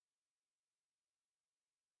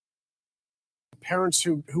parents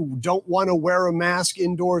who don't want to wear a mask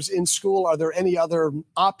indoors in school? Are there any other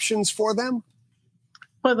options for them?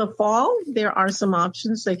 For the fall, there are some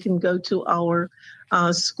options. They can go to our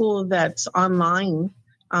school that's online.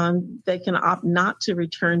 They can opt not to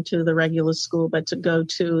return to the regular school, but to go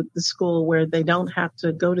to the school where they don't have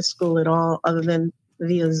to go to school at all other than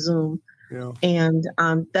via Zoom. Yeah. And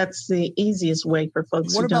that's the easiest way for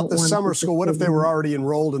folks who don't want to. What about the summer school? What if they were already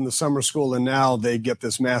enrolled in the summer school and now they get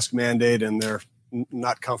this mask mandate and they're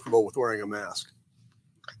not comfortable with wearing a mask?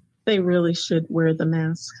 They really should wear the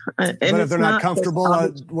mask. But if they're not comfortable,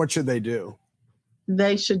 what should they do?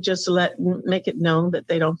 They should just make it known that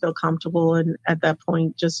they don't feel comfortable, and at that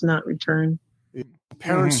point, just not return.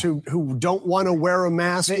 Parents who don't want to wear a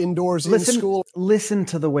mask indoors in school. Listen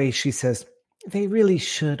to the way she says, they really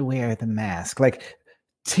should wear the mask. Like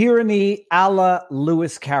tyranny a la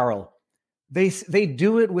Lewis Carroll. They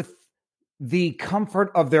do it with the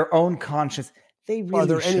comfort of their own conscience. They really Are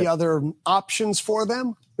there should. any other options for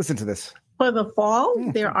them? Listen to this. For the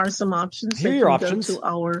fall, there are some options. Here are your options. Go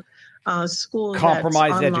to our school.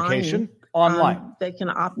 Compromised education online. They can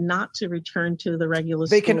opt not to return to the regular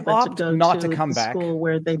school. They can opt to not to come back. School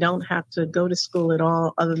where they don't have to go to school at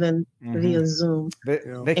all other than via Zoom.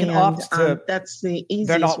 They can opt to. That's the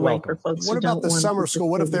easiest way for folks. What about the summer school?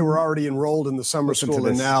 What if they were already enrolled in the summer school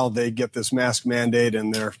and now they get this mask mandate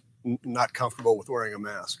and they're not comfortable with wearing a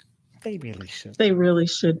mask? They really should. They really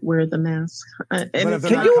should wear the mask.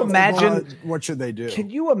 Can you imagine? What should they do? Can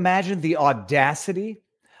you imagine the audacity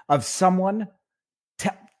of someone?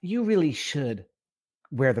 You really should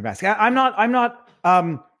wear the mask. I'm not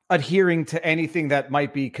adhering to anything that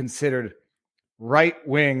might be considered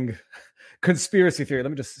right-wing conspiracy theory. Let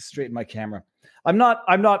me just straighten my camera. I'm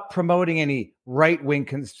not promoting any right-wing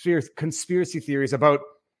conspiracy theories about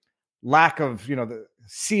lack of the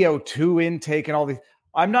CO2 intake and all these.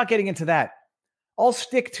 I'm not getting into that. I'll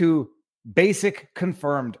stick to basic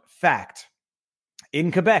confirmed fact.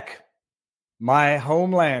 In Quebec, my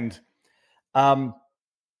homeland,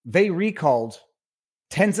 they recalled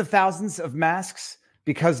tens of thousands of masks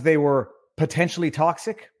because they were potentially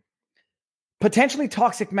toxic. Potentially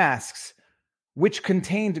toxic masks, which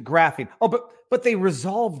contained graphene. Oh, but they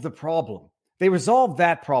resolved the problem. They resolved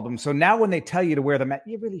that problem. So now when they tell you to wear the mask,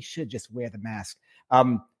 you really should just wear the mask.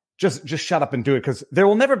 Just shut up and do it, because there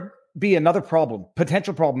will never be another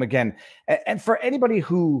potential problem again. And for anybody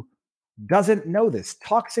who doesn't know this,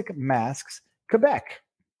 Toxic Masks Quebec.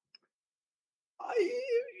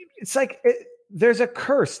 It's like there's a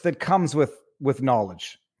curse that comes with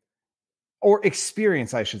knowledge or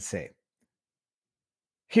experience, I should say.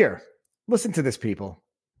 Here, listen to this, people.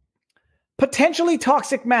 Potentially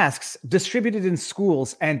toxic masks distributed in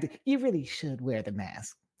schools, and you really should wear the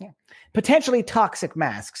mask. Yeah. Potentially toxic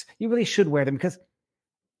masks. You really should wear them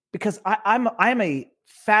because I'm a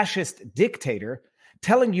fascist dictator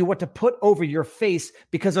telling you what to put over your face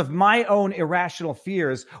because of my own irrational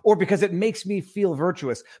fears or because it makes me feel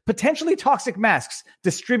virtuous. Potentially toxic masks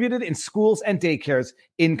distributed in schools and daycares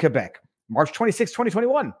in Quebec. March 26,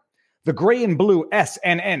 2021. The gray and blue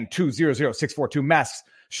SNN 200642 masks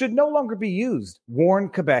should no longer be used. Warn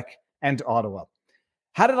Quebec and Ottawa.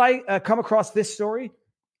 How did I come across this story?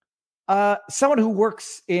 Someone who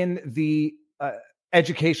works in the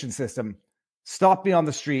education system stopped me on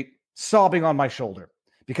the street, sobbing on my shoulder,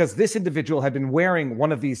 because this individual had been wearing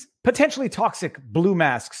one of these potentially toxic blue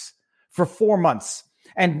masks for 4 months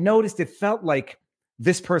and noticed it felt like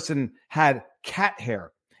this person had cat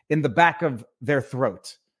hair in the back of their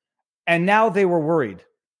throat. And now they were worried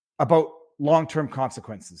about long-term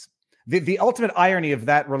consequences. The ultimate irony of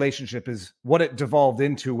that relationship is what it devolved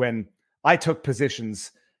into when I took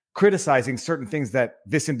positions criticizing certain things that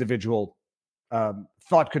this individual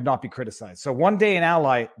thought could not be criticized. So one day an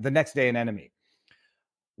ally, the next day an enemy.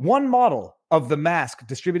 One model of the mask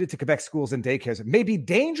distributed to Quebec schools and daycares may be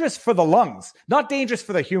dangerous for the lungs, not dangerous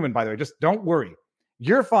for the human, by the way. Just don't worry.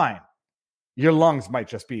 You're fine. Your lungs might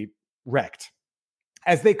just be wrecked,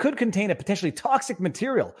 as they could contain a potentially toxic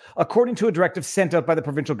material, according to a directive sent out by the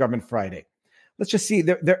provincial government Friday. Let's just see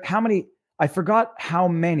how many. I forgot how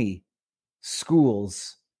many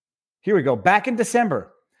schools. Here we go. Back in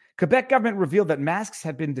December, Quebec government revealed that masks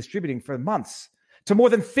had been distributing for months to more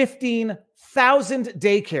than 15,000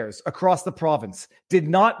 daycares across the province, did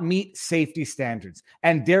not meet safety standards,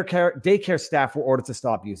 and daycare staff were ordered to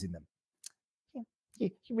stop using them. You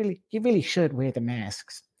really should wear the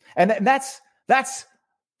masks. And that's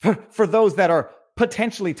for those that are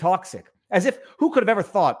potentially toxic. As if, who could have ever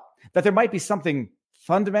thought that there might be something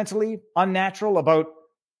fundamentally unnatural about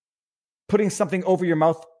putting something over your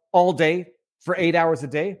mouth all day for 8 hours a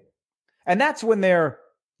day? And that's when they're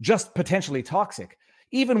just potentially toxic.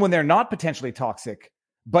 Even when they're not potentially toxic,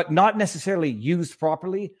 but not necessarily used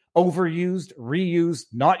properly, overused, reused,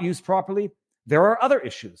 not used properly, there are other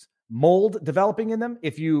issues. Mold developing in them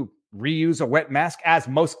if you reuse a wet mask, as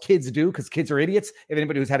most kids do, because kids are idiots. If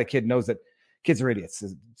anybody who's had a kid knows that kids are idiots.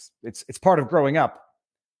 It's part of growing up.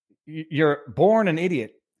 You're born an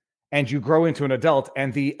idiot and you grow into an adult,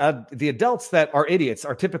 and the adults that are idiots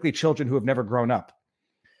are typically children who have never grown up.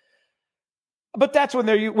 But that's when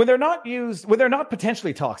they're not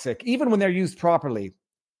potentially toxic, even when they're used properly.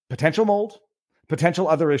 Potential mold, potential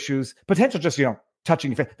other issues, potential just,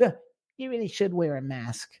 touching your face. You really should wear a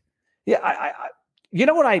mask.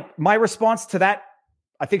 Yeah, my response to that,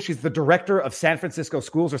 I think she's the director of San Francisco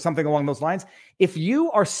schools or something along those lines. If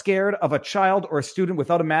you are scared of a child or a student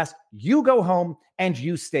without a mask, you go home and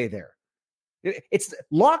you stay there. It's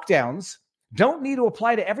lockdowns don't need to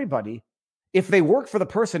apply to everybody if they work for the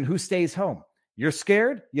person who stays home. You're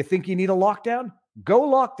scared? You think you need a lockdown? Go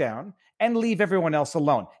lockdown and leave everyone else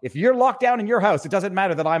alone. If you're locked down in your house, it doesn't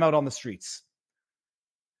matter that I'm out on the streets.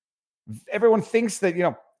 Everyone thinks that,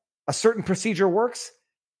 a certain procedure works.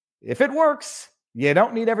 If it works, you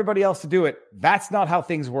don't need everybody else to do it. That's not how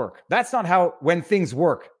things work. That's not how, when things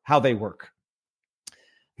work, how they work.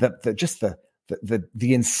 The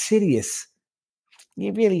insidious,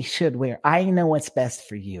 you really should wear, I know what's best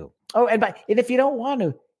for you. Oh, and if you don't want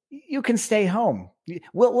to, you can stay home.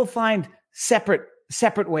 We'll find separate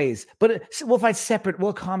ways, but we'll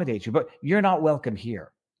accommodate you, but you're not welcome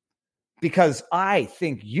here. Because I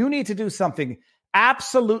think you need to do something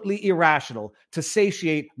absolutely irrational to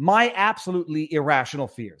satiate my absolutely irrational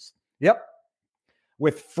fears. Yep.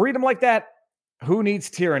 With freedom like that, who needs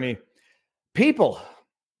tyranny? People,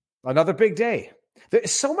 another big day.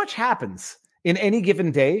 So much happens in any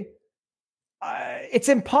given day. It's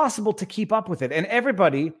impossible to keep up with it. And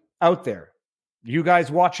everybody out there, you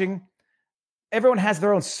guys watching, everyone has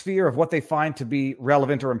their own sphere of what they find to be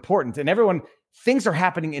relevant or important. And things are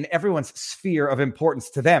happening in everyone's sphere of importance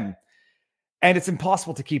to them. And it's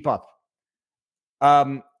impossible to keep up.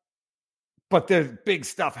 But there's big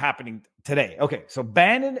stuff happening today. Okay, so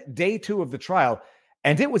Bannon, day 2 of the trial.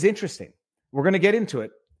 And it was interesting. We're going to get into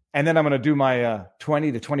it. And then I'm going to do my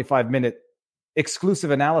 20 to 25 minute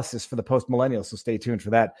exclusive analysis for the post-millennials. So stay tuned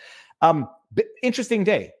for that. Interesting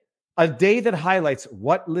day. A day that highlights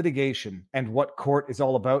what litigation and what court is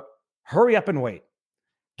all about. Hurry up and wait.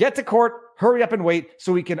 Get to court, hurry up and wait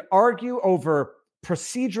so we can argue over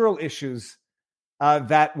procedural issues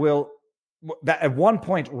that at one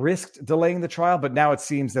point risked delaying the trial, but now it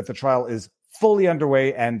seems that the trial is fully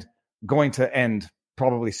underway and going to end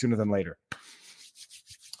probably sooner than later.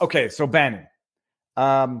 Okay, so Bannon.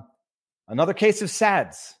 Another case of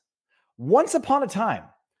SADS. Once upon a time,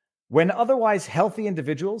 when otherwise healthy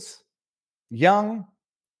individuals, young,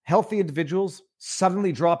 healthy individuals,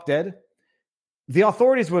 suddenly drop dead, the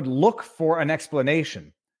authorities would look for an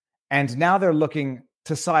explanation. And now they're looking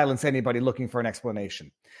to silence anybody looking for an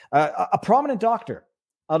explanation. A prominent doctor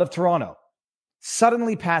out of Toronto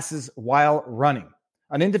suddenly passes while running.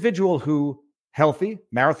 An individual who, healthy,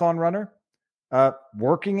 marathon runner,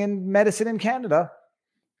 working in medicine in Canada,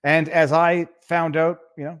 and as I found out,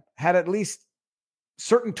 had at least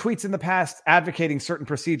certain tweets in the past advocating certain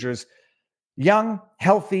procedures. Young,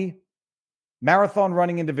 healthy, marathon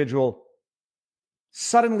running individual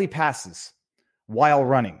suddenly passes while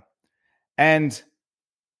running. And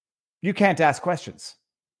you can't ask questions.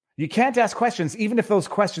 You can't ask questions, even if those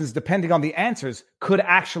questions, depending on the answers, could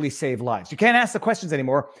actually save lives. You can't ask the questions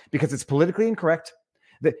anymore because it's politically incorrect.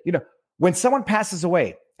 When someone passes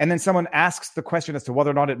away and then someone asks the question as to whether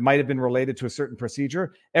or not it might have been related to a certain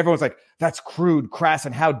procedure, everyone's like, that's crude, crass,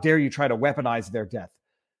 and how dare you try to weaponize their death.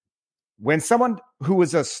 When someone who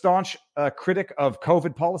was a staunch critic of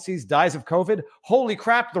COVID policies dies of COVID, holy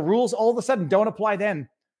crap, the rules all of a sudden don't apply then.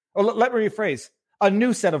 Or let me rephrase. A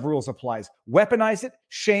new set of rules applies. Weaponize it,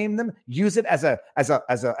 shame them, use it as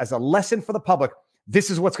a lesson for the public.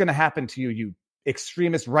 This is what's going to happen to you, you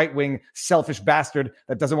extremist, right-wing, selfish bastard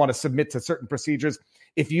that doesn't want to submit to certain procedures.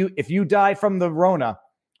 If you die from the Rona,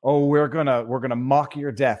 we're gonna mock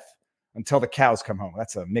your death until the cows come home.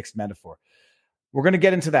 That's a mixed metaphor. We're going to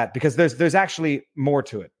get into that because there's actually more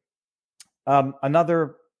to it.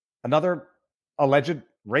 Another alleged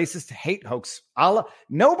racist hate hoax.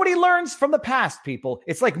 Nobody learns from the past, people.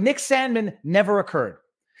 It's like Nick Sandmann never occurred.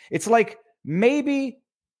 It's like maybe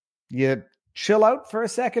you chill out for a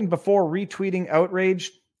second before retweeting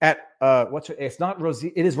outrage at it's not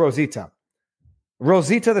Rosita. It is Rosita.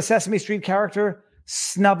 Rosita, the Sesame Street character,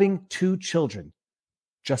 snubbing 2 children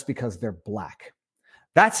just because they're black.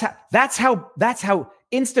 That's how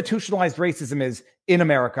institutionalized racism is in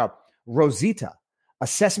America. Rosita, a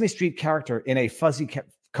Sesame Street character in a fuzzy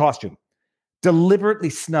costume, deliberately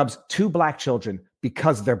snubs 2 black children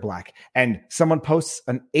because they're black. And someone posts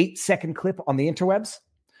an 8-second clip on the interwebs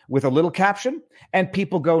with a little caption, and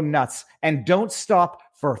people go nuts and don't stop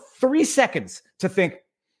for 3 seconds to think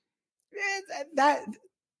that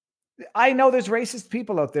I know there's racist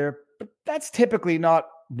people out there, but that's typically not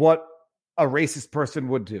what a racist person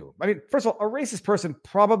would do. I mean, first of all, a racist person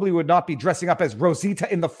probably would not be dressing up as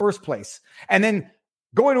Rosita in the first place and then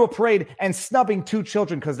going to a parade and snubbing 2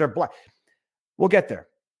 children because they're black. We'll get there.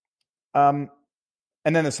 And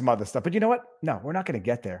then there's some other stuff. But you know what? No, we're not going to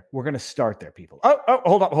get there. We're going to start there, people. Oh,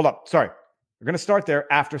 hold up. Sorry. We're going to start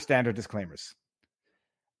there after standard disclaimers.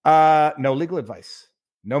 No legal advice.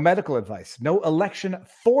 No medical advice. No election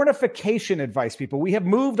fortification advice, people. We have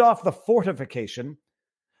moved off the fortification.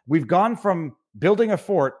 We've gone from building a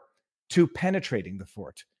fort to penetrating the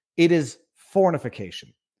fort. It is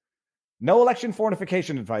fortification. No election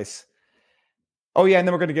fortification advice. Oh, yeah, and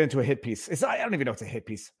then we're going to get into a hit piece. I don't even know it's a hit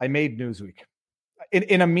piece. I made Newsweek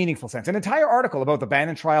in a meaningful sense. An entire article about the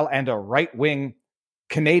Bannon trial and a right-wing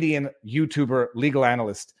Canadian YouTuber legal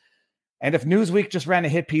analyst. And if Newsweek just ran a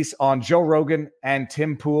hit piece on Joe Rogan and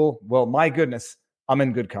Tim Pool, well, my goodness, I'm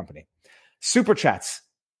in good company. Super Chats.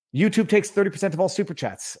 YouTube takes 30% of all Super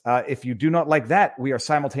Chats. If you do not like that, we are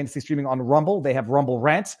simultaneously streaming on Rumble. They have Rumble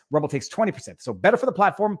Rant. Rumble takes 20%. So better for the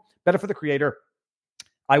platform, better for the creator.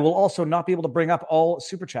 I will also not be able to bring up all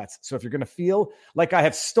Super Chats. So if you're going to feel like I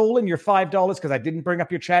have stolen your $5 because I didn't bring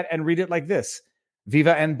up your chat and read it like this,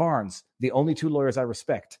 Viva and Barnes, the only 2 lawyers I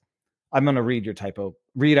respect. I'm going to read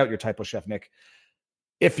out your typo, Chef Nick.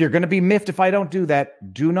 If you're going to be miffed if I don't do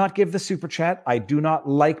that, do not give the Super Chat. I do not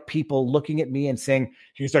like people looking at me and saying,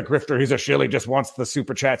 he's a grifter, he's a shill, he just wants the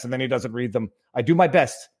Super Chats and then he doesn't read them. I do my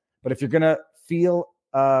best. But if you're going to feel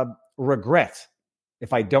regret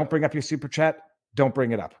if I don't bring up your Super Chat, don't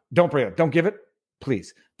bring it up. Don't bring it up. Don't give it,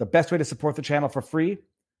 please. The best way to support the channel for free,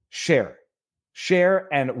 share.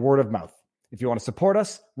 Share and word of mouth. If you want to support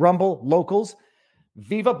us, Rumble, Locals,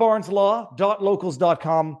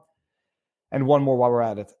 vivabarneslaw.locals.com. And one more while we're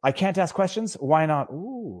at it. I can't ask questions. Why not?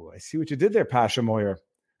 Ooh, I see what you did there, Pasha Moyer.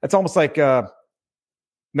 That's almost like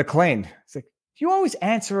McLean. It's like, you always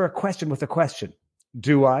answer a question with a question.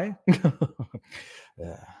 Do I?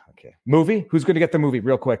 Yeah, okay. Movie? Who's going to get the movie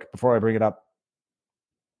real quick before I bring it up?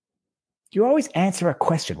 You always answer a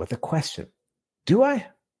question with a question. Do I?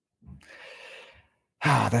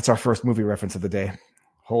 That's our first movie reference of the day.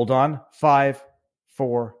 Hold on. 5,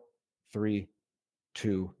 4, 3,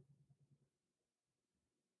 2.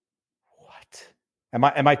 What?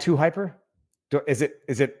 Am I too hyper? Is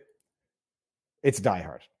it? It's Die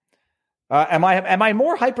Hard. Am I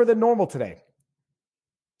more hyper than normal today?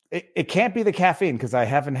 It can't be the caffeine because I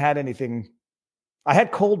haven't had anything. I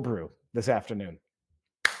had cold brew this afternoon.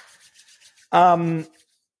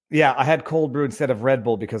 Yeah, I had cold brew instead of Red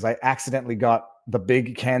Bull because I accidentally got the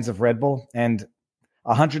big cans of Red Bull, and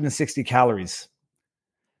 160 calories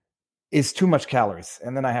is too much calories.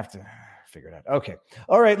 And then I have to figure it out. Okay.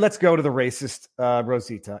 All right. Let's go to the racist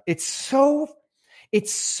Rosita. It's so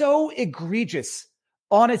egregious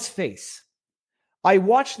on its face. I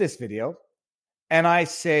watch this video and I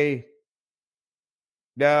say,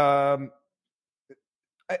 there's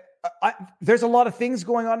a lot of things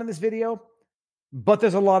going on in this video, but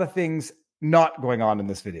there's a lot of things not going on in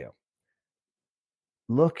this video.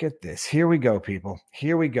 Look at this. Here we go, people.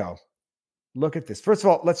 Here we go. Look at this. First of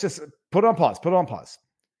all, let's just put it on pause. Put it on pause.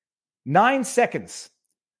 9 seconds.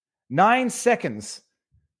 9 seconds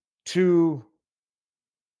to,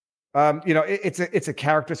 it's a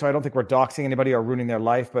character, so I don't think we're doxing anybody or ruining their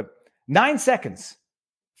life, but 9 seconds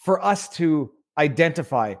for us to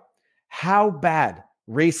identify how bad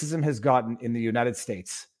racism has gotten in the United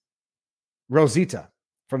States. Rosita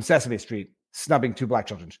from Sesame Street snubbing 2 black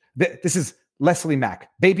children. This is Leslie Mack.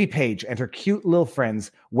 Baby Paige and her cute little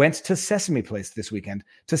friends went to Sesame Place this weekend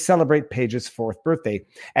to celebrate Paige's 4th birthday.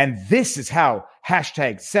 And this is how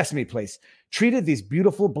 #Sesame Place treated these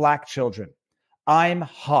beautiful black children. I'm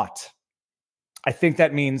hot. I think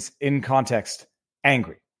that means, in context,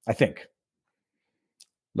 angry. I think.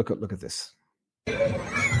 Look at this.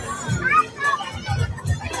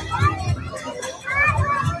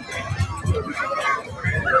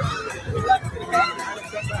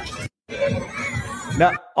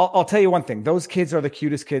 Now, I'll tell you one thing. Those kids are the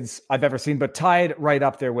cutest kids I've ever seen, but tied right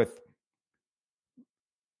up there with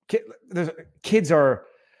kids are,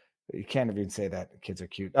 you can't even say that. Kids are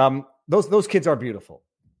cute. Those kids are beautiful.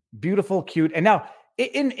 Beautiful, cute. And now,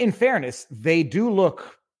 in fairness, they do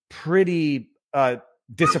look pretty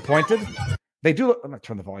disappointed. They do look, I'm going to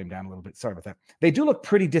turn the volume down a little bit. Sorry about that. They do look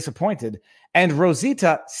pretty disappointed, and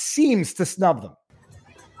Rosita seems to snub them.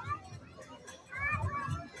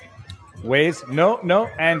 Ways, no,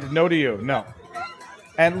 and no to you, no.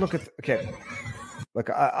 And look at, okay.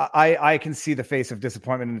 Look, I can see the face of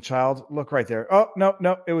disappointment in the child. Look right there. Oh,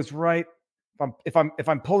 no, it was right. If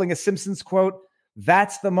I'm pulling a Simpsons quote,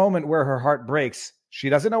 that's the moment where her heart breaks. She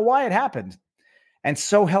doesn't know why it happened. And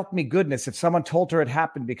so help me goodness, if someone told her it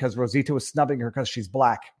happened because Rosita was snubbing her because she's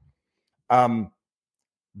black,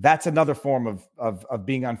 that's another form of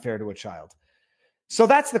being unfair to a child. So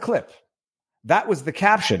that's the clip. That was the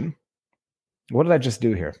caption. What did I just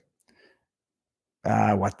do here?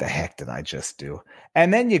 What the heck did I just do?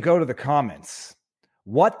 And then you go to the comments.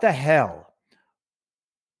 What the hell?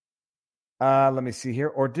 Let me see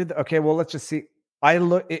here. Okay, well, let's just see.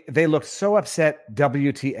 They looked so upset.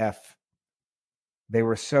 WTF. They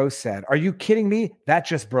were so sad. Are you kidding me? That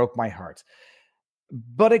just broke my heart.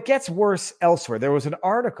 But it gets worse elsewhere. There was an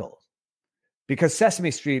article because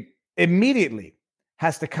Sesame Street immediately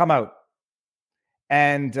has to come out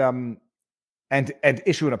and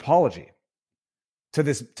issue an apology to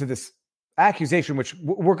this accusation, which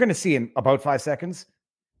we're going to see in about 5 seconds.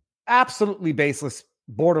 Absolutely baseless,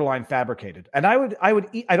 borderline fabricated. And I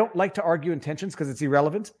don't like to argue intentions because it's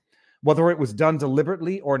irrelevant, whether it was done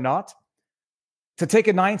deliberately or not. To take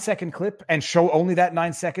a 9-second clip and show only that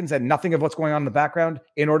 9 seconds and nothing of what's going on in the background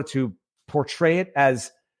in order to portray it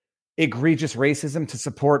as egregious racism to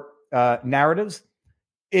support narratives,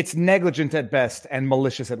 it's negligent at best and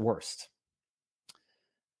malicious at worst.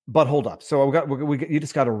 But hold up. So you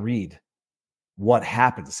just got to read what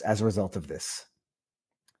happens as a result of this.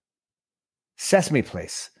 Sesame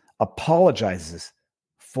Place apologizes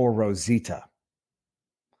for Rosita.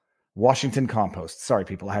 Washington Compost. Sorry,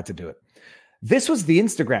 people, I had to do it. This was the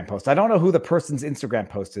Instagram post. I don't know who the person's Instagram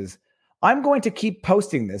post is. I'm going to keep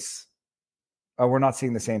posting this. Oh, we're not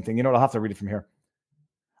seeing the same thing. You know what? I'll have to read it from here.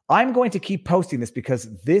 I'm going to keep posting this because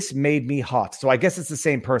this made me hot. So I guess it's the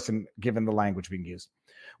same person given the language being used.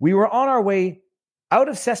 We were on our way out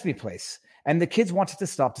of Sesame Place, and the kids wanted to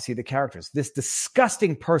stop to see the characters. This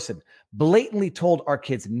disgusting person blatantly told our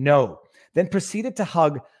kids no, then proceeded to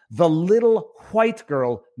hug the little white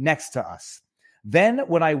girl next to us. Then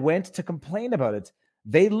when I went to complain about it,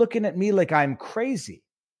 they looking at me like I'm crazy.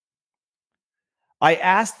 I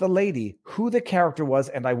asked the lady who the character was,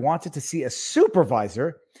 and I wanted to see a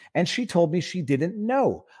supervisor, and she told me she didn't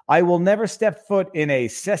know. I will never step foot in a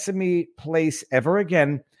Sesame Place ever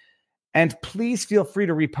again. And please feel free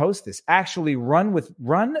to repost this. Actually, run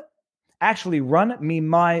me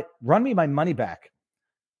my money back.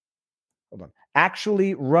 Hold on.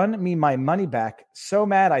 Actually, run me my money back. So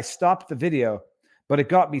mad I stopped the video, but it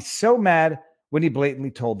got me so mad when he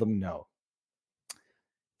blatantly told them no.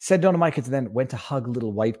 Said no to my kids and then went to hug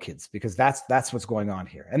little white kids because that's what's going on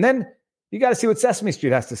here. And then you got to see what Sesame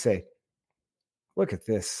Street has to say. Look at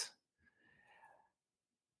this.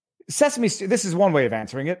 Sesame Street, this is one way of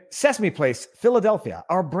answering it. Sesame Place, Philadelphia.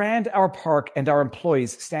 Our brand, our park, and our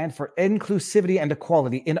employees stand for inclusivity and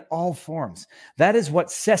equality in all forms. That is what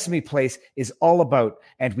Sesame Place is all about,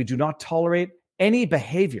 and we do not tolerate any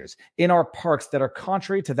behaviors in our parks that are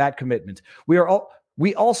contrary to that commitment.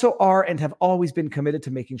 We also are and have always been committed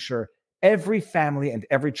to making sure every family and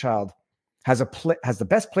every child has the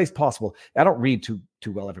best place possible. I don't read too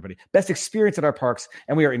well, everybody. Best experience at our parks,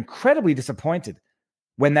 and we are incredibly disappointed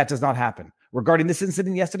when that does not happen. Regarding this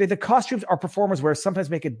incident yesterday, the costumes our performers wear sometimes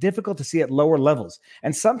make it difficult to see at lower levels,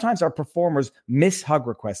 and sometimes our performers miss hug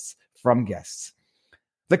requests from guests.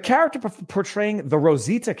 The character portraying the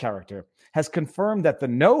Rosita character has confirmed that the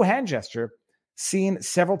no hand gesture seen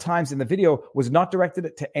several times in the video was not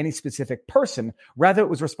directed to any specific person. Rather, it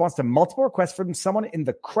was response to multiple requests from someone in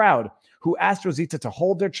the crowd who asked Rosita to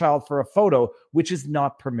hold their child for a photo, which is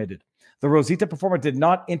not permitted. The Rosita performer did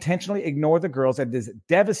not intentionally ignore the girls and is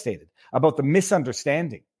devastated about the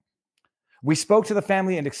misunderstanding. We spoke to the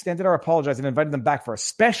family and extended our apologies and invited them back for a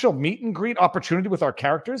special meet and greet opportunity with our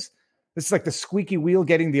characters. This is like the squeaky wheel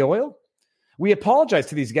getting the oil. We apologize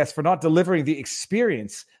to these guests for not delivering the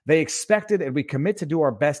experience they expected, and we commit to do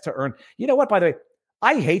our best to earn. You know what, by the way,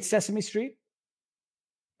 I hate Sesame Street.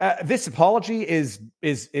 This apology is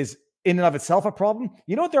in and of itself a problem.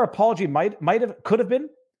 You know what their apology could have been?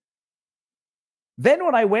 Then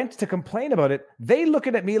when I went to complain about it, they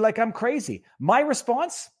looking at me like I'm crazy. My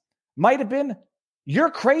response might have been,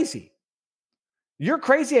 you're crazy. You're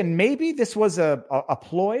crazy, and maybe this was a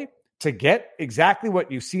ploy to get exactly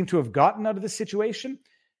what you seem to have gotten out of this situation.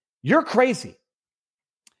 You're crazy.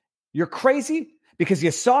 You're crazy because you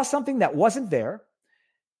saw something that wasn't there.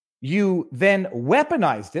 You then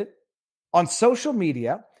weaponized it on social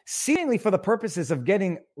media, seemingly for the purposes of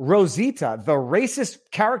getting Rosita, the racist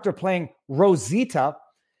character playing Rosita,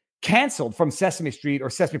 canceled from Sesame Street or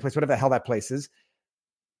Sesame Place, whatever the hell that place is.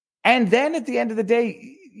 And then at the end of the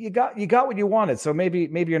day, you got what you wanted. So maybe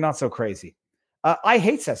you're not so crazy. I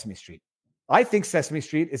hate Sesame Street. I think Sesame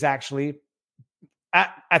Street is actually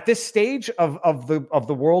at this stage of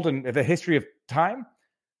the world and the history of time,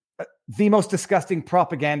 the most disgusting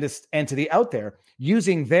propagandist entity out there,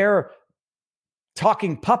 using their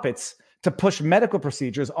talking puppets to push medical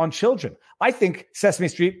procedures on children. I think Sesame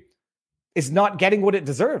Street is not getting what it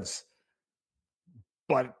deserves.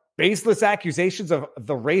 But baseless accusations of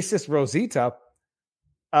the racist Rosita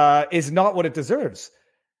is not what it deserves.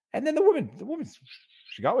 And then the woman,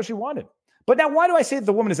 she got what she wanted. But now, why do I say that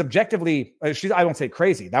the woman is objectively? I don't say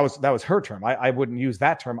crazy. That was her term. I wouldn't use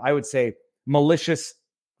that term. I would say malicious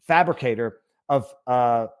fabricator of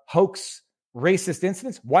hoax, racist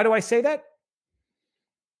incidents. Why do I say that?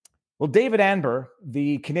 Well, David Anber,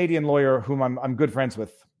 the Canadian lawyer whom I'm good friends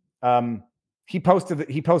with, he posted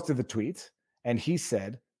the tweet, and he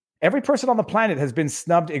said, "Every person on the planet has been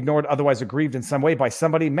snubbed, ignored, otherwise aggrieved in some way by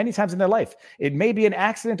somebody many times in their life. It may be an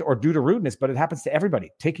accident or due to rudeness, but it happens to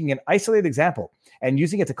everybody. Taking an isolated example and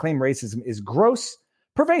using it to claim racism is gross,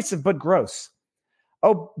 pervasive, but gross."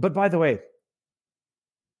 Oh, but by the way,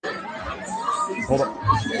 hold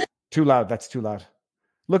on. Too loud. That's too loud.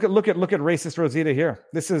 Look at racist Rosita here.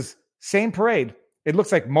 This is same parade. It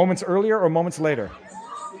looks like moments earlier or moments later.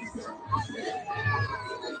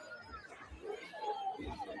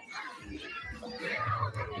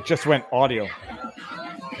 It just went audio.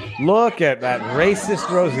 Look at that racist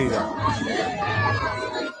Rosita.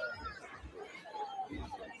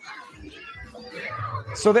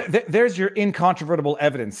 So there's your incontrovertible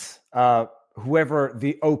evidence. Whoever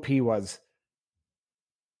the OP was.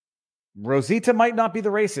 Rosita might not be the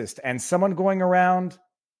racist, and someone going around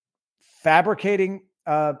fabricating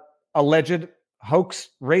alleged hoax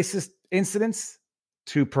racist incidents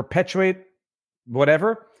to perpetuate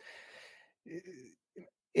whatever.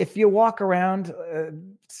 If you walk around,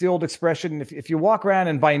 it's the old expression, if you walk around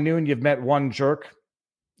and by noon you've met one jerk,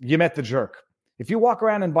 you met the jerk. If you walk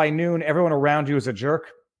around and by noon everyone around you is a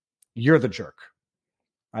jerk, you're the jerk.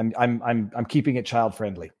 I'm keeping it child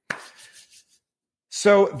friendly.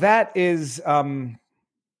 So that is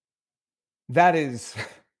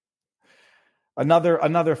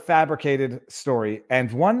another fabricated story,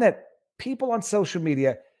 and one that people on social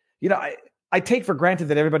media, I take for granted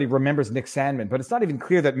that everybody remembers Nick Sandmann, but it's not even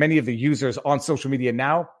clear that many of the users on social media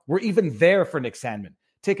now were even there for Nick Sandmann.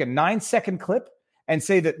 Take a 9-second clip and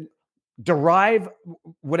say that, derive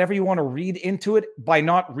whatever you want to read into it by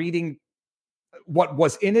not reading what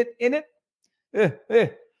was in it.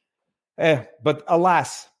 But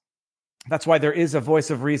alas, that's why there is a voice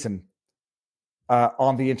of reason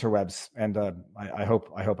on the interwebs, and I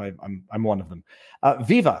hope I'm one of them.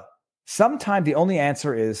 Viva, sometime the only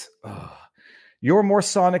answer is, "You're more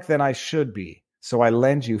sonic than I should be, so I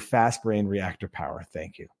lend you fast brain reactor power.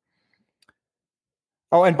 Thank you."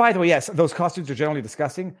 Oh, and by the way, yes, those costumes are generally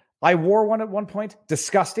disgusting. I wore one at one point.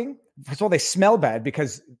 Disgusting. First of all, they smell bad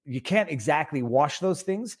because you can't exactly wash those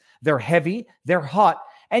things. They're heavy, they're hot,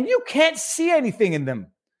 and you can't see anything in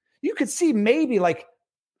them. You could see maybe like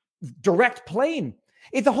direct plane.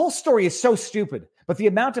 The whole story is so stupid, but the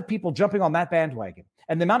amount of people jumping on that bandwagon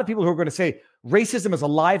and the amount of people who are going to say racism is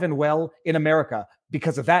alive and well in America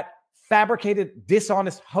because of that fabricated,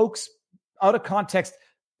 dishonest, hoax, out of context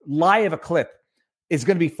lie of a clip is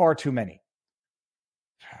going to be far too many.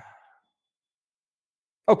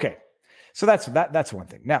 Okay, so that's one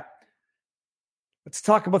thing. Now, let's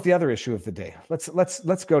talk about the other issue of the day. Let's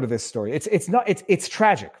go to this story. It's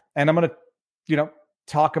tragic, and I'm going to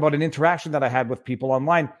talk about an interaction that I had with people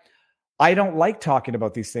online. I don't like talking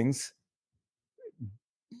about these things.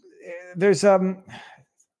 There's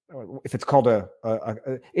if it's called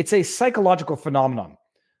it's a psychological phenomenon.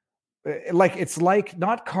 It's like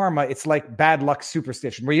not karma, it's like bad luck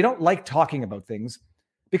superstition, where you don't like talking about things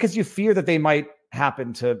because you fear that they might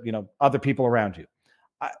happen to other people around you.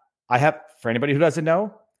 I have, for anybody who doesn't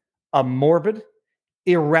know, a morbid,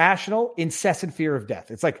 irrational, incessant fear of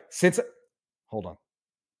death. It's like hold on.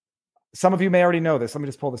 Some of you may already know this. Let me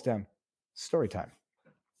just pull this down. Story time.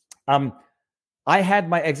 I had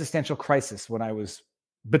my existential crisis when I was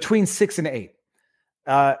between 6 and 8.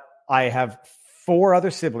 I have 4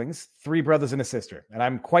 other siblings, 3 brothers and a sister, and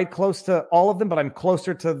I'm quite close to all of them, but I'm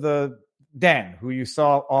closer to the Dan, who you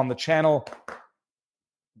saw on the channel.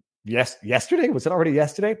 Yesterday? Was it already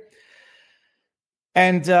yesterday?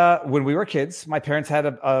 And when we were kids, my parents had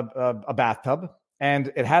a bathtub,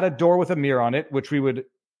 and it had a door with a mirror on it, which we would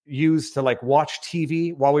use to like watch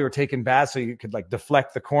TV while we were taking baths. So you could like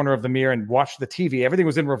deflect the corner of the mirror and watch the TV. Everything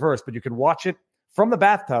was in reverse, but you could watch it from the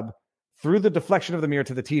bathtub through the deflection of the mirror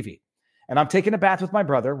to the TV. And I'm taking a bath with my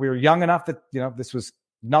brother. We were young enough that, this was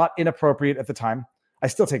not inappropriate at the time. I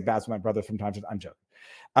still take baths with my brother from time to time. I'm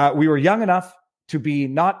joking. We were young enough to be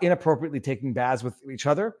not inappropriately taking baths with each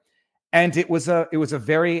other. And it was a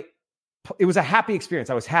happy experience.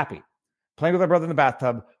 I was happy playing with my brother in the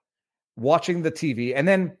bathtub, watching the TV. And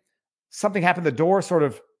then something happened. The door sort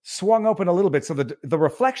of swung open a little bit. So the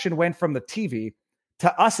reflection went from the TV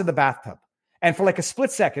to us in the bathtub. And for like a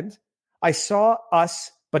split second, I saw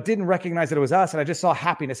us, but didn't recognize that it was us. And I just saw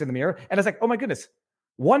happiness in the mirror. And I was like, oh my goodness,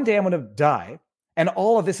 one day I'm going to die and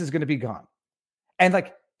all of this is going to be gone. And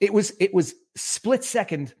like, it was split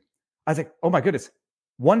second. I was like, oh my goodness,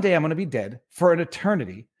 one day I'm going to be dead for an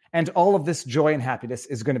eternity. And all of this joy and happiness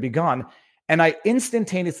is going to be gone. And I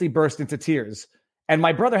instantaneously burst into tears. And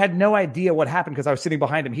my brother had no idea what happened because I was sitting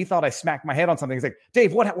behind him. He thought I smacked my head on something. He's like,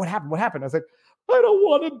 Dave, what happened? What happened? I was like, I don't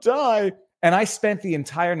want to die. And I spent the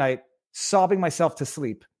entire night sobbing myself to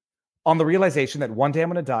sleep on the realization that one day I'm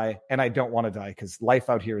going to die and I don't want to die because life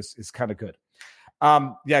out here is kind of good.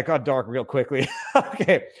 It got dark real quickly.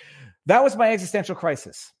 Okay. That was my existential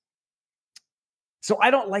crisis. So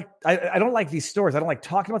I don't like these stories. I don't like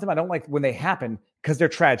talking about them. I don't like when they happen because they're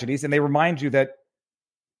tragedies and they remind you that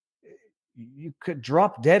you could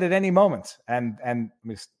drop dead at any moment. And let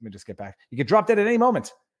me just get back. You could drop dead at any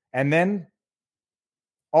moment. And then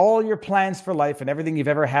all your plans for life and everything you've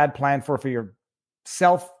ever had planned for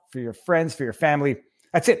yourself, for your friends, for your family,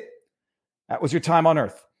 that's it. That was your time on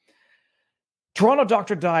earth. Toronto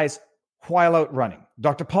doctor dies while out running.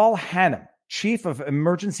 Dr. Paul Hannam, Chief of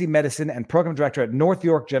Emergency Medicine and Program Director at North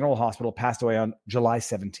York General Hospital, passed away on July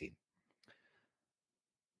 17.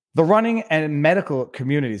 The running and medical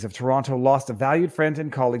communities of Toronto lost a valued friend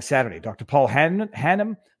and colleague Saturday. Dr. Paul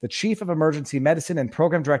Hannam, the Chief of Emergency Medicine and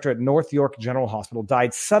Program Director at North York General Hospital,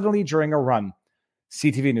 died suddenly during a run,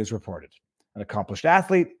 CTV News reported. An accomplished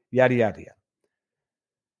athlete, yada, yada, yada.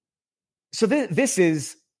 So this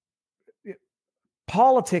is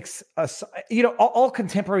politics, all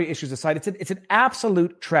contemporary issues aside, it's an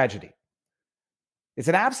absolute tragedy. It's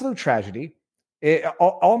an absolute tragedy.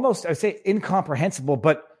 Almost, I would say, incomprehensible,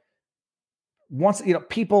 but once,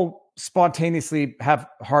 people spontaneously have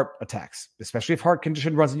heart attacks, especially if heart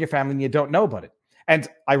condition runs in your family and you don't know about it. And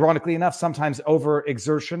ironically enough, sometimes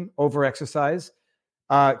overexertion, overexercise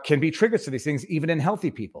can be triggers to these things, even in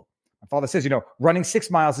healthy people. My father says, running 6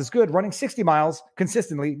 miles is good. Running 60 miles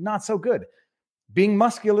consistently, not so good. Being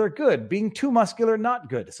muscular, good. Being too muscular, not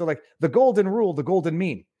good. So like the golden rule, the golden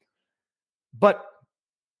mean. But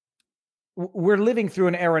we're living through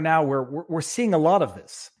an era now where we're seeing a lot of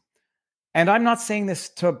this. And I'm not saying this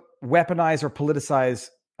to weaponize or politicize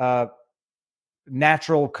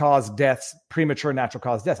natural cause deaths, premature natural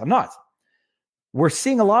cause deaths. I'm not. We're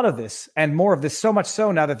seeing a lot of this and more of this, so much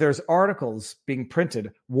so now that there's articles being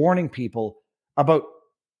printed warning people about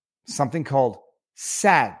something called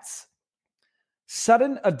SADS,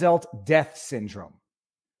 Sudden Adult Death Syndrome,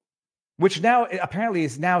 which now apparently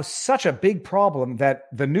is now such a big problem that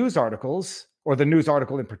the news articles, or the news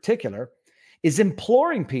article in particular, is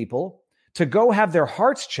imploring people to go have their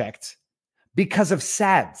hearts checked because of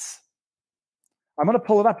SADS. I'm going to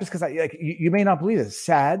pull it up just because you may not believe this.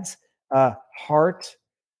 SADS, heart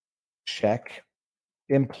check,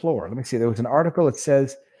 implore. Let me see. There was an article that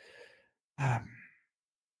says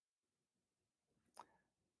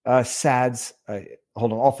SADS.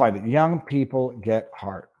 Hold on, I'll find it. Young people get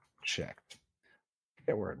heart checked. I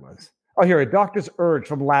forget where it was. Oh, here, a doctor's urge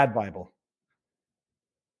from Lad Bible.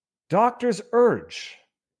 Doctors urge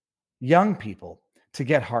young people to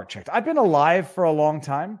get heart checked. I've been alive for a long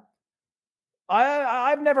time.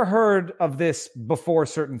 I've never heard of this before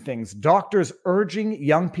certain things. Doctors urging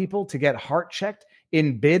young people to get heart checked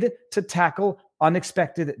in bid to tackle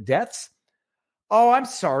unexpected deaths. Oh, I'm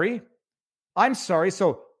sorry.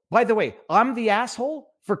 So, by the way, I'm the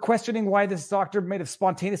asshole for questioning why this doctor may have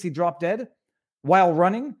spontaneously dropped dead while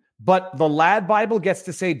running, but the Lad Bible gets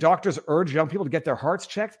to say doctors urge young people to get their hearts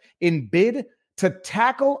checked in bid to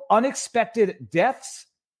tackle unexpected deaths.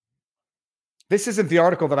 This isn't the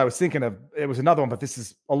article that I was thinking of. It was another one, but this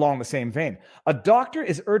is along the same vein. A doctor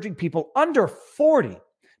is urging people under 40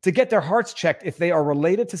 to get their hearts checked if they are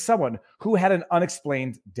related to someone who had an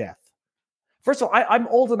unexplained death. First of all, I'm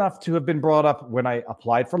old enough to have been brought up when I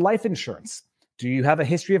applied for life insurance. Do you have a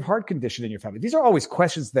history of heart condition in your family? These are always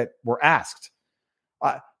questions that were asked.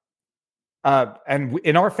 And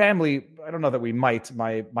in our family, I don't know that we might.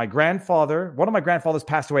 My grandfather, one of my grandfathers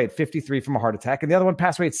passed away at 53 from a heart attack, and the other one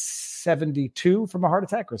passed away at 72 from a heart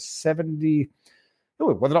attack, or 70.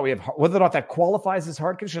 Whether or not that qualifies as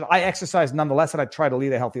heart condition, I exercise nonetheless, and I try to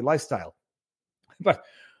lead a healthy lifestyle. But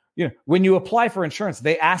when you apply for insurance,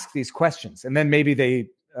 they ask these questions, and then maybe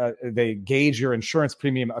they gauge your insurance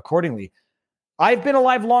premium accordingly. I've been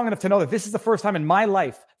alive long enough to know that this is the first time in my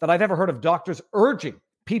life that I've ever heard of doctors urging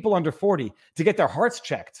people under 40 to get their hearts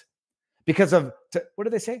checked because of, what do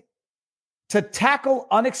they say? To tackle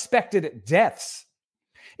unexpected deaths.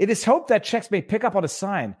 It is hoped that checks may pick up on a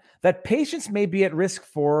sign that patients may be at risk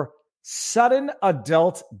for sudden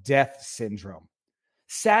adult death syndrome.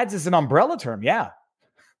 SADS is an umbrella term, yeah.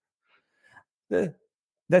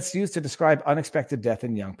 That's used to describe unexpected death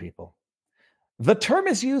in young people. The term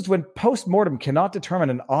is used when post-mortem cannot determine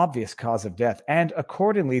an obvious cause of death, and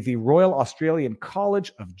accordingly, the Royal Australian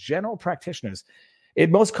College of General Practitioners, it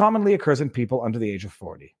most commonly occurs in people under the age of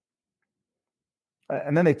 40.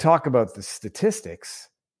 And then they talk about the statistics.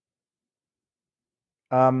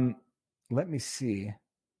 Let me see.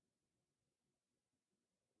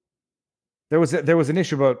 There was an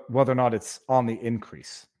issue about whether or not it's on the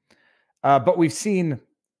increase, but we've seen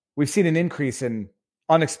an increase in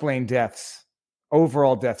unexplained deaths,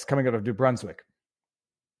 overall deaths coming out of New Brunswick.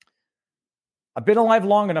 I've been alive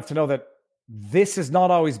long enough to know that this has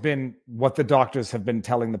not always been what the doctors have been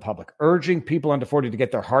telling the public, urging people under 40 to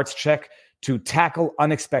get their hearts checked to tackle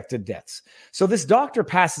unexpected deaths. So this doctor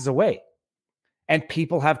passes away, and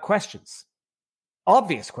people have questions,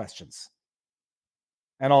 obvious questions.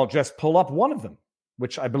 And I'll just pull up one of them,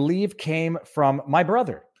 which I believe came from my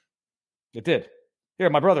brother. It did. Here,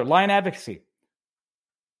 my brother, Lion Advocacy.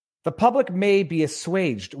 The public may be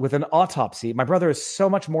assuaged with an autopsy. My brother is so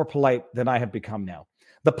much more polite than I have become now.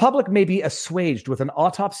 The public may be assuaged with an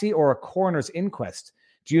autopsy or a coroner's inquest.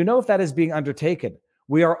 Do you know if that is being undertaken?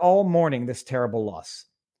 We are all mourning this terrible loss.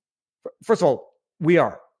 First of all, we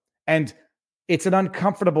are. And it's an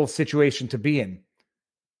uncomfortable situation to be in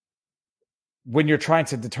when you're trying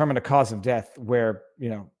to determine a cause of death where,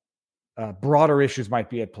 broader issues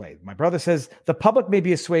might be at play. My brother says the public may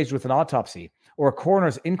be assuaged with an autopsy or a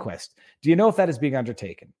coroner's inquest. Do you know if that is being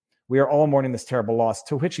undertaken? We are all mourning this terrible loss.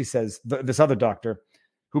 To which he says, this other doctor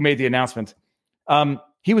who made the announcement,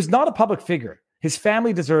 he was not a public figure. His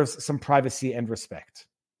family deserves some privacy and respect.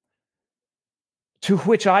 To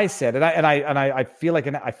which I said, and I feel like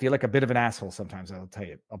a bit of an asshole sometimes. I'll tell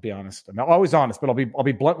you. I'll be honest. I'm always honest, but I'll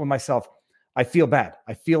be blunt with myself. I feel bad.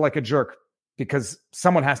 I feel like a jerk because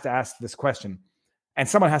someone has to ask this question and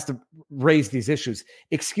someone has to raise these issues.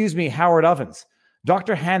 Excuse me, Howard Ovens.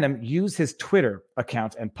 Dr. Hannam used his Twitter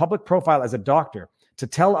account and public profile as a doctor to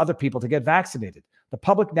tell other people to get vaccinated. The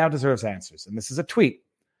public now deserves answers. And this is a tweet.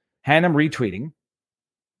 Hannam retweeting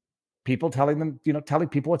people, telling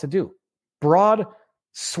people what to do. Broad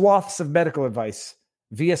swaths of medical advice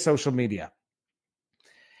via social media.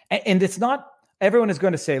 And it's not, everyone is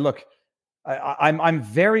going to say, look, I'm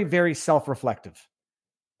very, very self-reflective.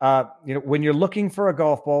 When you're looking for a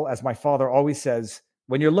golf ball, as my father always says,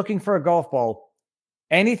 when you're looking for a golf ball,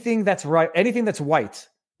 anything that's white,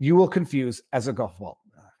 you will confuse as a golf ball.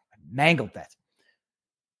 I mangled that.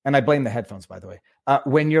 And I blame the headphones, by the way.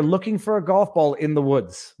 When you're looking for a golf ball in the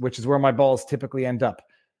woods, which is where my balls typically end up,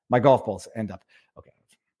 my golf balls end up. Okay.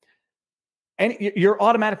 And you're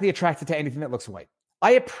automatically attracted to anything that looks white.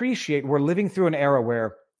 I appreciate we're living through an era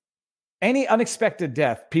where any unexpected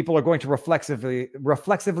death, people are going to reflexively,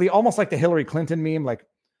 almost like the Hillary Clinton meme, like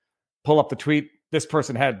pull up the tweet. This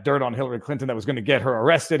person had dirt on Hillary Clinton that was going to get her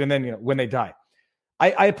arrested. And then, when they die,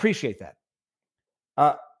 I appreciate that.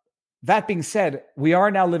 That being said, we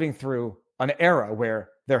are now living through an era where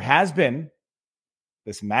there has been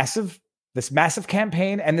this massive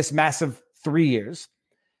campaign and this massive 3 years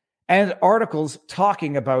and articles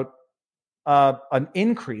talking about an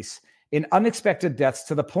increase in unexpected deaths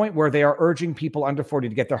to the point where they are urging people under 40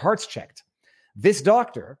 to get their hearts checked. This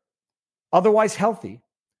doctor, otherwise healthy,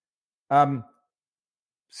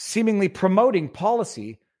 seemingly promoting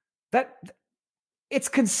policy that it's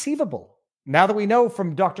conceivable. Now that we know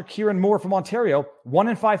from Dr. Kieran Moore from Ontario, 1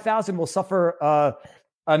 in 5,000 will suffer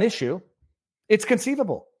an issue, it's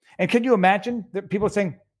conceivable. And can you imagine that people are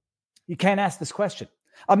saying, you can't ask this question?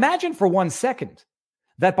 Imagine for 1 second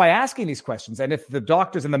that by asking these questions, and if the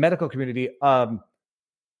doctors and the medical community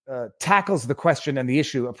tackles the question and the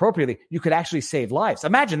issue appropriately, you could actually save lives.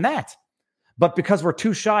 Imagine that. But because we're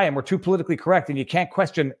too shy and we're too politically correct and you can't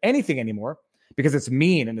question anything anymore because it's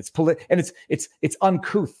mean and it's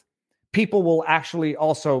uncouth, people will actually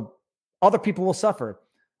other people will suffer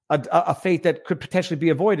a fate that could potentially be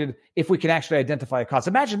avoided if we can actually identify a cause.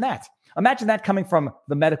 Imagine that. Imagine that coming from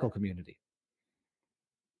the medical community.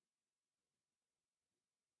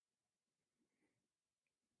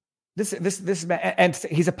 This man, and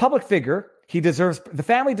he's a public figure. The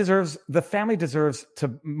family deserves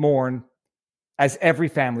to mourn as every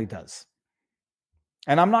family does.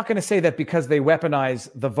 And I'm not going to say that because they weaponize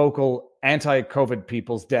the vocal anti-COVID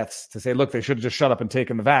people's deaths to say, look, they should have just shut up and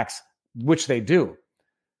taken the vax, which they do.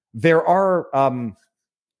 There are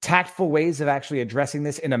tactful ways of actually addressing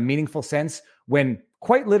this in a meaningful sense when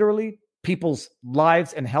quite literally people's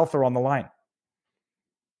lives and health are on the line.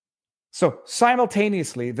 So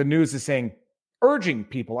simultaneously, the news is saying, urging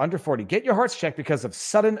people under 40, get your hearts checked because of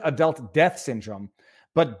sudden adult death syndrome,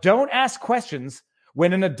 but don't ask questions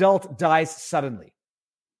when an adult dies suddenly.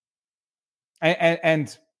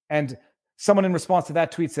 And someone in response to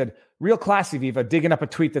that tweet said, real classy, Viva, digging up a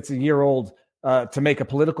tweet that's a year old to make a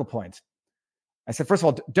political point. I said, first of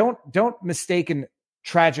all, don't mistaken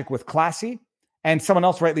tragic with classy. And someone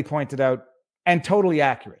else rightly pointed out, and totally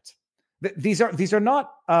accurate. These are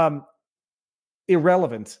not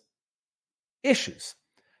irrelevant issues.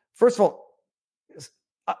 First of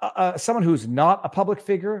all, someone who's not a public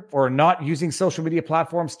figure or not using social media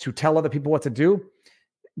platforms to tell other people what to do,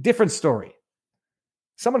 different story.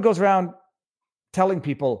 Someone goes around telling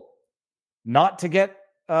people not to get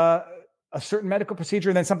a certain medical procedure,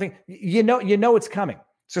 and then something, you know it's coming.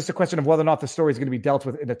 It's just a question of whether or not the story is going to be dealt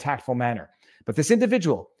with in a tactful manner. But this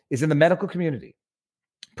individual is in the medical community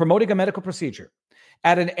promoting a medical procedure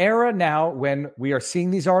at an era now when we are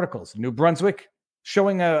seeing these articles, New Brunswick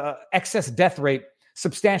showing a excess death rate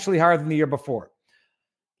substantially higher than the year before.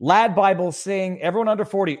 Lad Bible saying everyone under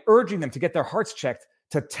 40, urging them to get their hearts checked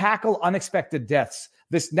to tackle unexpected deaths.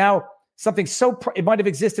 This now something it might have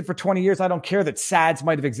existed for 20 years. I don't care that SADS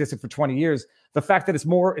might have existed for 20 years. The fact that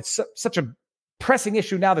it's such a pressing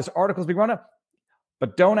issue now, there's articles being run up.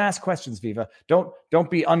 But don't ask questions, Viva. Don't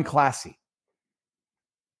be unclassy.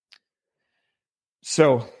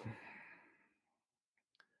 So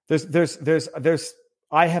there's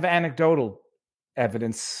I have anecdotal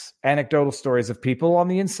evidence, anecdotal stories of people on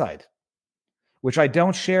the inside, which I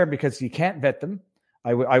don't share because you can't vet them.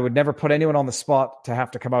 I would never put anyone on the spot to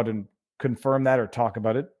have to come out and confirm that or talk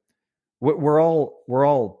about it. We're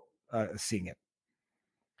all seeing it.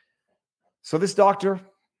 So this doctor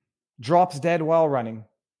drops dead while running,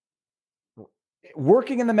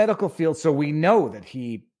 working in the medical field. So we know that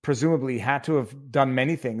he presumably had to have done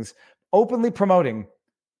many things, openly promoting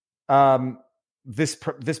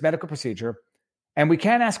this medical procedure. And we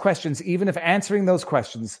can't ask questions, even if answering those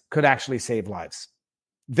questions could actually save lives.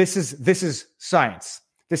 This is science.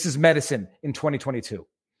 This is medicine in 2022.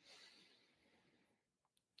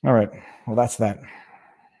 All right. Well, that's that.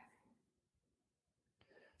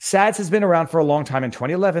 SADS has been around for a long time. In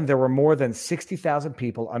 2011, there were more than 60,000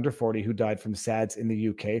 people under 40 who died from SADS in the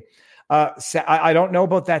UK. I don't know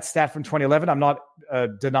about that stat from 2011. I'm not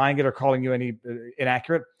denying it or calling you any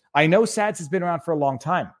inaccurate. I know SADS has been around for a long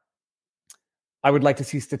time. I would like to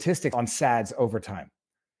see statistics on SADS over time.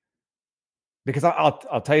 Because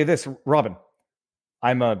I'll tell you this, Robin,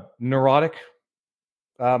 I'm a neurotic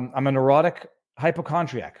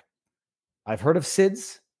hypochondriac. I've heard of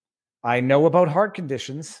SIDS. I know about heart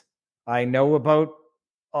conditions. I know about.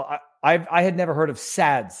 I had never heard of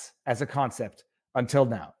SADS as a concept until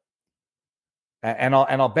now, and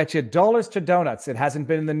I'll bet you dollars to donuts it hasn't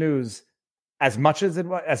been in the news as much in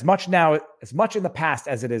the past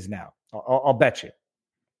as it is now. I'll bet you.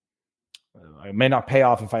 I may not pay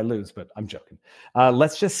off if I lose, but I'm joking.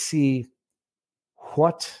 Let's just see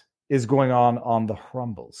what is going on the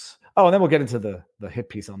Rumbles. Oh, and then we'll get into the hit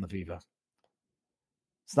piece on the Viva.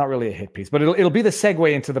 It's not really a hit piece, but it'll be the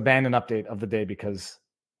segue into the Bannon update of the day because...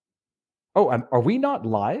 Oh, are we not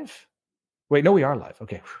live? Wait, no, we are live.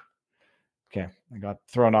 Okay. Okay, I got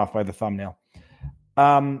thrown off by the thumbnail.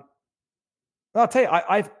 I'll tell you,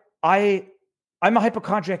 I'm a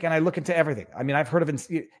hypochondriac and I look into everything. I mean, I've heard of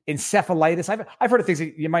encephalitis. I've heard of things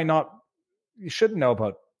that you shouldn't know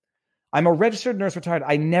about. I'm a registered nurse retired.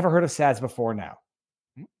 I never heard of SADS before now.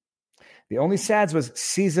 The only SADS was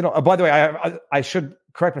seasonal. By the way, I should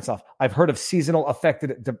correct myself. I've heard of seasonal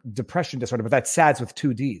affected depression disorder, but that's SADS with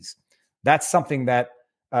 2 Ds. That's something that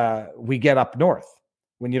we get up north.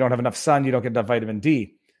 When you don't have enough sun, you don't get enough vitamin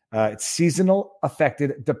D. It's seasonal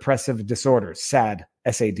affected depressive disorders, SAD,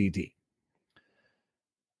 SADD.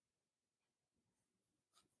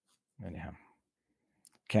 Anyhow,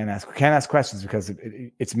 can't ask questions because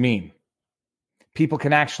it's mean. It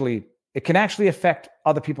can actually affect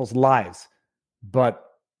other people's lives, but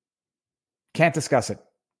can't discuss it.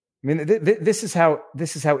 I mean, this is how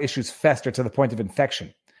issues fester to the point of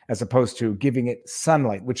infection, as opposed to giving it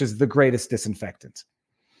sunlight, which is the greatest disinfectant.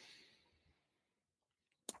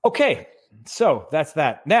 Okay, so that's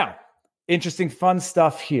that. Now, interesting, fun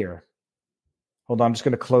stuff here. Hold on, I'm just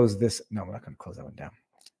going to close this. No, we're not going to close that one down.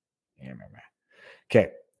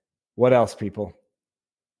 Okay, what else, people?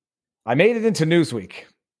 I made it into Newsweek.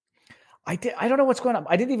 I don't know what's going on.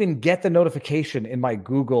 I didn't even get the notification in my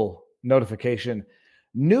Google notification.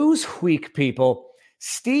 Newsweek, people.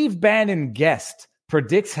 Steve Bannon guest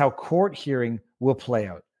predicts how court hearing will play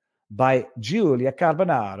out by Julia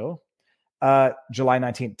Carbonaro, July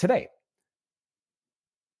 19th, today.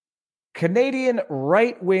 Canadian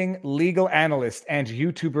right-wing legal analyst and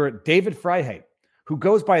YouTuber David Freiheit, who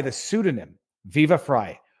goes by the pseudonym Viva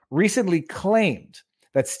Frei, recently claimed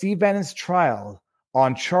that Steve Bannon's trial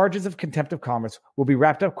on charges of contempt of commerce will be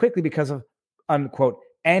wrapped up quickly because of, unquote,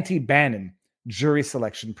 anti-Bannon jury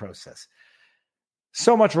selection process.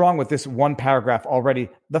 So much wrong with this one paragraph already.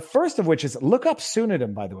 The first of which is, look up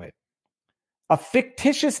pseudonym, by the way. A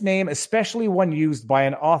fictitious name, especially one used by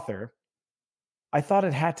an author. I thought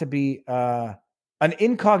it had to be an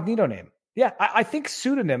incognito name. Yeah, I think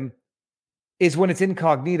pseudonym is when it's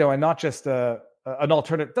incognito and not just an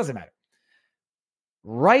alternative. Doesn't matter.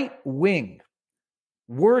 Right wing.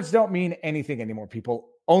 Words don't mean anything anymore, people.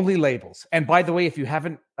 Only labels. And by the way, if you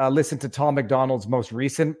haven't listened to Tom McDonald's most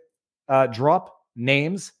recent drop,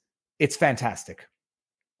 Names, it's fantastic.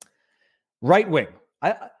 Right wing.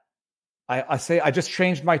 I say I just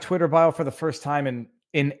changed my Twitter bio for the first time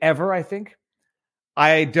in ever, I think.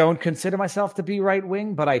 I don't consider myself to be right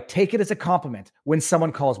wing, but I take it as a compliment when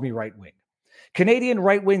someone calls me right wing. Canadian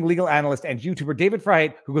right wing legal analyst and YouTuber David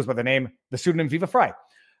Freiheit, who goes by the pseudonym Viva Frei,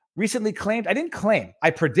 recently claimed, I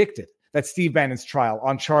predicted that Steve Bannon's trial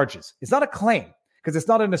on charges. It's not a claim because it's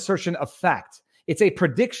not an assertion of fact. It's a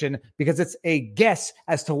prediction because it's a guess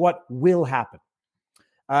as to what will happen.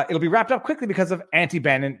 It'll be wrapped up quickly because of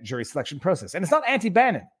anti-Bannon jury selection process. And it's not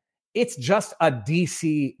anti-Bannon. It's just a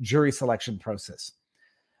DC jury selection process.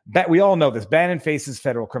 We all know this. Bannon faces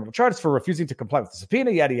federal criminal charges for refusing to comply with the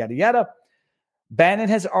subpoena, yada, yada, yada. Bannon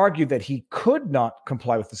has argued that he could not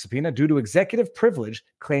comply with the subpoena due to executive privilege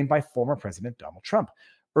claimed by former President Donald Trump.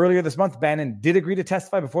 Earlier this month, Bannon did agree to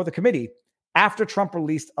testify before the committee after Trump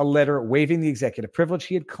released a letter waiving the executive privilege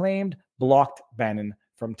he had claimed blocked Bannon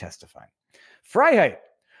from testifying. Freiheit,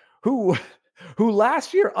 who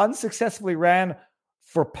last year unsuccessfully ran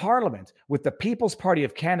for parliament with the People's Party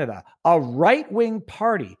of Canada, a right-wing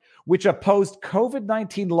party which opposed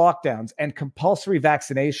COVID-19 lockdowns and compulsory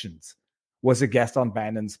vaccinations, was a guest on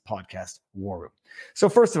Bannon's podcast, War Room. So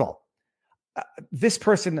first of all, this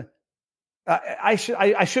person, I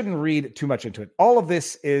shouldn't read too much into it. All of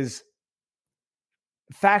this is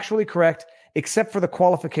factually correct, except for the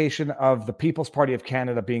qualification of the People's Party of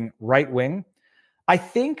Canada being right-wing. I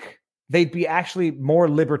think they'd be actually more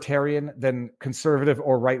libertarian than conservative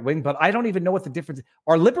or right-wing, but I don't even know what the difference is.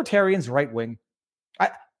 Are libertarians right-wing?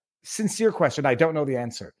 Sincere question. I don't know the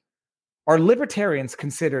answer. Are libertarians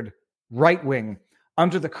considered right-wing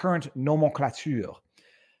under the current nomenclature?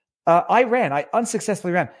 I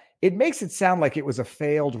unsuccessfully ran. It makes it sound like it was a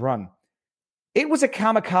failed run. It was a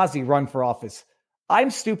kamikaze run for office. I'm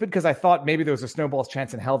stupid because I thought maybe there was a snowball's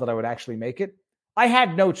chance in hell that I would actually make it. I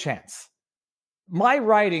had no chance. My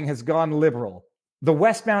riding has gone liberal. The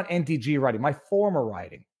Westmount NDG riding, my former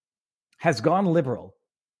riding, has gone liberal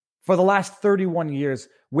for the last 31 years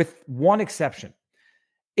with one exception.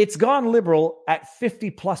 It's gone liberal at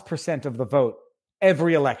 50+% of the vote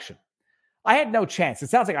every election. I had no chance. It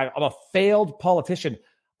sounds like I'm a failed politician.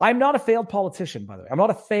 I'm not a failed politician, by the way. I'm not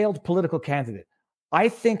a failed political candidate. I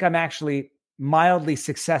think I'm actually mildly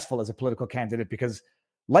successful as a political candidate because,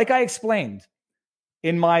 like I explained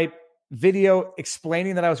in my video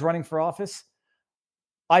explaining that I was running for office,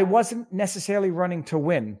 I wasn't necessarily running to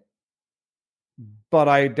win, but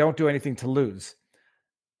I don't do anything to lose.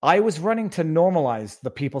 I was running to normalize the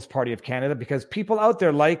People's Party of Canada because people out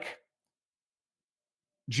there like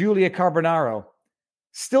Julia Carbonaro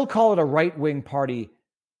still call it a right-wing party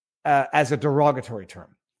as a derogatory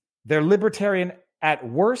term. They're libertarian at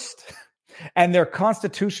worst, and they're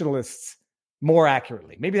constitutionalists more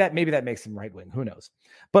accurately. Maybe that makes them right-wing. Who knows?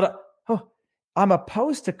 But I'm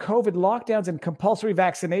opposed to COVID lockdowns and compulsory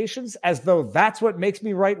vaccinations as though that's what makes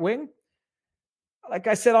me right-wing. Like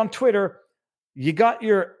I said on Twitter, you got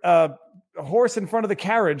your horse in front of the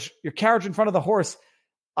carriage, your carriage in front of the horse.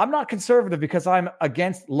 I'm not conservative because I'm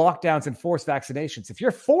against lockdowns and forced vaccinations. If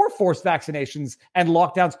you're for forced vaccinations and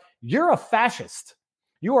lockdowns, you're a fascist.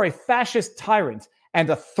 You are a fascist tyrant and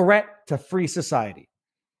a threat to free society.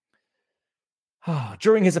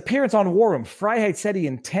 During his appearance on War Room, Freiheit said he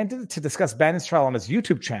intended to discuss Bannon's trial on his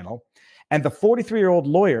YouTube channel, and the 43-year-old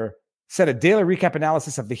lawyer said a daily recap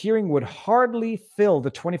analysis of the hearing would hardly fill the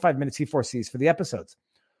 25 minutes he foresees for the episodes.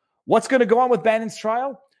 What's going to go on with Bannon's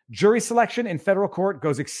trial? Jury selection in federal court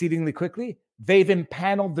goes exceedingly quickly. They've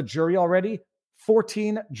impaneled the jury already.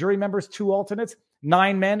 14 jury members, 2 alternates,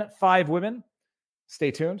 9 men, 5 women.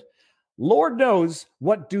 Stay tuned. Lord knows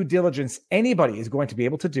what due diligence anybody is going to be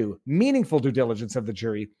able to do, meaningful due diligence of the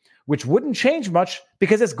jury, which wouldn't change much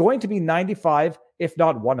because it's going to be 95, if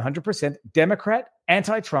not 100%, Democrat,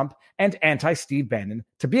 anti-Trump, and anti-Steve Bannon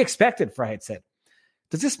to be expected, Freiheit said.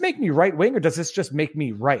 Does this make me right-wing or does this just make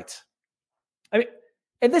me right? I mean,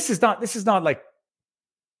 and this is not like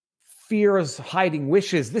fears hiding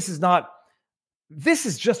wishes. This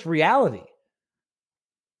is just reality.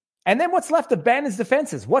 And then what's left of Bannon's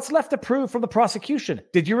defenses? What's left to prove from the prosecution?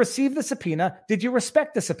 Did you receive the subpoena? Did you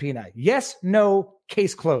respect the subpoena? Yes, no,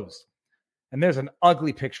 case closed. And there's an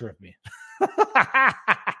ugly picture of me.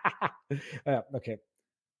 Okay.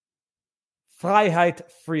 Freiheit,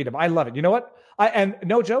 freedom. I love it. You know what? And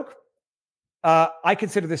no joke, I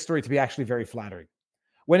consider this story to be actually very flattering.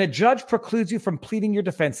 When a judge precludes you from pleading your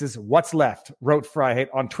defenses, what's left? Wrote Freiheit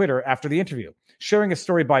on Twitter after the interview, sharing a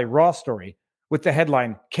story by Raw Story with the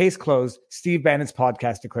headline, Case Closed, Steve Bannon's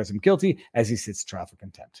podcast declares him guilty as he sits trial for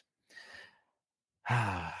contempt.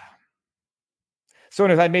 So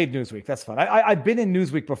anyways, I made Newsweek. That's fun. I've been in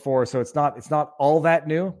Newsweek before, so it's not all that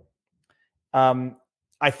new.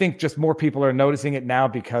 I think just more people are noticing it now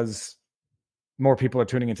because more people are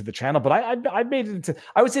tuning into the channel. But I made it into.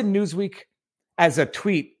 I was in Newsweek as a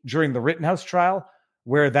tweet during the Rittenhouse trial,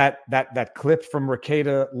 where that clip from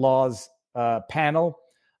Rekieta Law's panel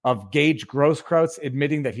of Gage Grosskreutz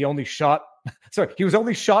admitting that he was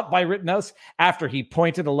only shot by Rittenhouse after he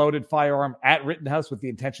pointed a loaded firearm at Rittenhouse with the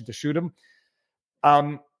intention to shoot him.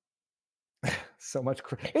 So much.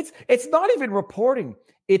 It's not even reporting.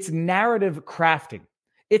 It's narrative crafting.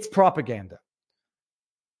 It's propaganda.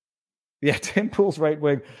 Yeah, Tim Pool's right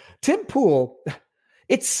wing. Tim Pool,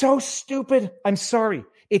 it's so stupid. I'm sorry.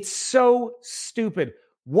 It's so stupid.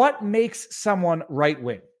 What makes someone right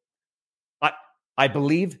wing? I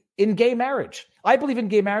believe in gay marriage. I believe in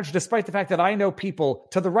gay marriage, despite the fact that I know people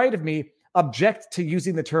to the right of me object to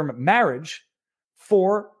using the term marriage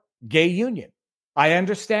for gay union. I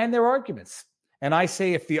understand their arguments. And I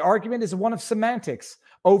say if the argument is one of semantics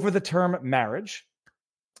over the term marriage,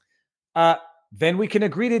 then we can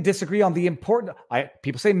agree to disagree on the important.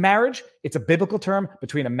 People say marriage, it's a biblical term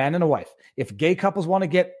between a man and a wife. If gay couples want to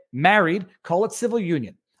get married, call it civil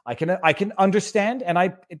union. I can understand, and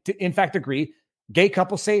I, in fact, agree. Gay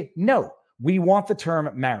couples say, no, we want the term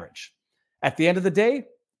marriage. At the end of the day,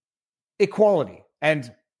 equality.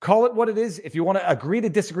 And call it what it is. If you want to agree to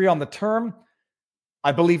disagree on the term,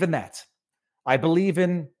 I believe in that. I believe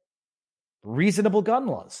in reasonable gun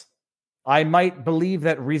laws. I might believe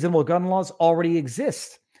that reasonable gun laws already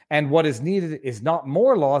exist. And what is needed is not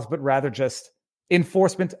more laws, but rather just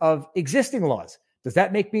enforcement of existing laws. Does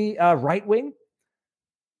that make me right-wing?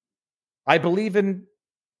 I believe in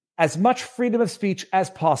as much freedom of speech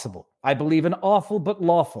as possible. I believe in awful but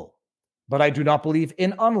lawful, but I do not believe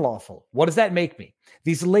in unlawful. What does that make me?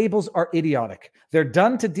 These labels are idiotic. They're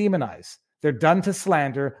done to demonize. They're done to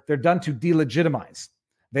slander. They're done to delegitimize.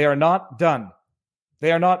 They are not done.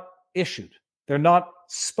 They are not issued. They're not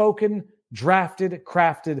spoken, drafted,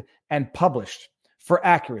 crafted, and published for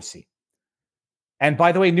accuracy. And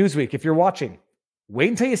by the way, Newsweek, if you're watching, wait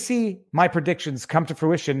until you see my predictions come to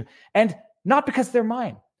fruition. And not because they're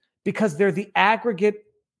mine, because they're the aggregate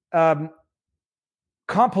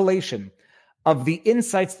compilation of the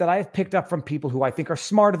insights that I have picked up from people who I think are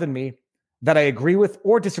smarter than me, that I agree with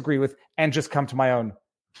or disagree with, and just come to my own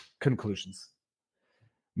conclusions.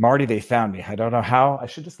 Marty, they found me. I don't know how. I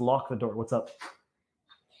should just lock the door. What's up?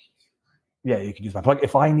 Yeah, you can use my plug.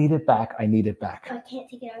 If I need it back, I need it back. I can't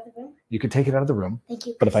take it out of the room. You can take it out of the room. Thank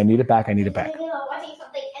you. But if I need it back, I need it back. I'm watching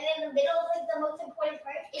something, and in the middle of the most important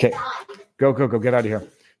part, it died. Go. Get out of here.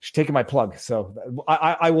 She's taking my plug. So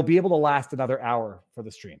I will be able to last another hour for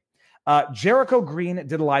the stream. Jericho Green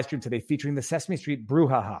did a live stream today featuring the Sesame Street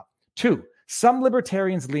brouhaha. 2, some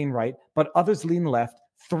libertarians lean right, but others lean left.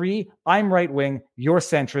 3, I'm right wing, you're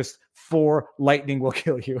centrist. 4, lightning will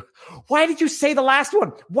kill you. Why did you say the last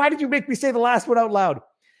one? Why did you make me say the last one out loud?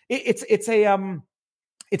 It's an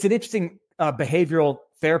interesting behavioral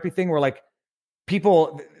therapy thing where like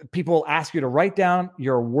people ask you to write down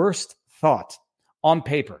your worst thought on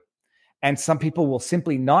paper, and some people will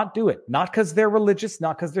simply not do it, not because they're religious,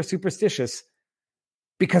 not because they're superstitious,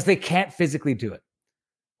 because they can't physically do it.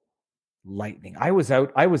 Lightning. I was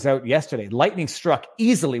out yesterday. Lightning struck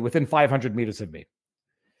easily within 500 meters of me.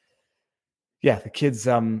 Yeah, the kids.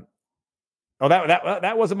 That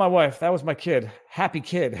wasn't my wife. That was my kid.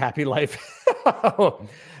 Happy life.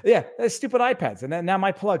 Yeah, stupid iPads. And then now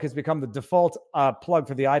my plug has become the default plug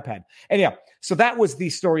for the iPad. Anyhow, so that was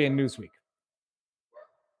the story in Newsweek.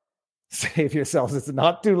 Save yourselves. It's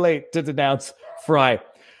not too late to denounce Fry.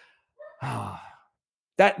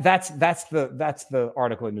 That's the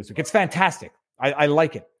article in Newsweek. It's fantastic. I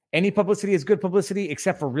like it. Any publicity is good publicity,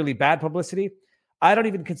 except for really bad publicity. I don't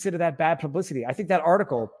even consider that bad publicity. I think that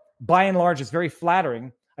article, by and large, is very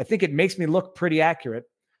flattering. I think it makes me look pretty accurate.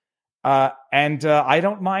 And I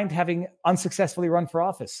don't mind having unsuccessfully run for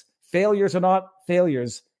office. Failures are not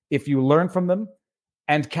failures if you learn from them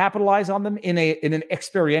and capitalize on them in an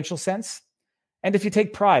experiential sense. And if you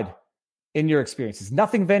take pride in your experiences.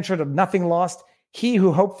 Nothing ventured, nothing lost. He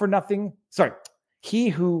who hoped for nothing.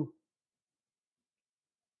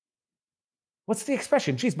 What's the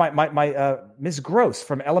expression? Geez, my Ms. Gross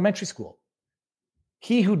from elementary school.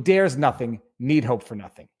 He who dares nothing need hope for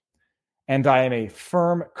nothing. And I am a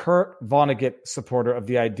firm Kurt Vonnegut supporter of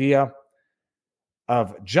the idea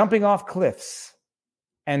of jumping off cliffs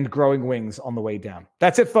and growing wings on the way down.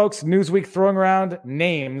 That's it, folks. Newsweek throwing around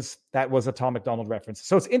names. That was a Tom McDonald reference.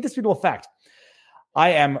 So it's indisputable fact.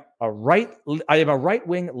 I am a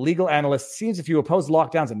right-wing legal analyst. Seems if you oppose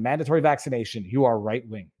lockdowns and mandatory vaccination, you are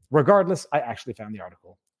right-wing. Regardless, I actually found the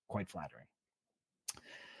article quite flattering.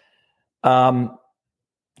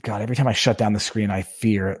 God, every time I shut down the screen, I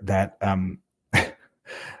fear that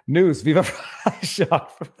news. Viva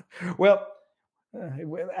shock. Well,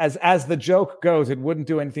 as the joke goes, it wouldn't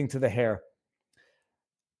do anything to the hair.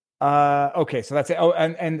 Okay, so that's it. Oh,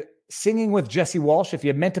 and singing with Jesse Walsh. If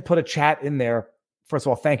you meant to put a chat in there, first of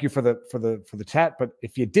all, thank you for the chat. But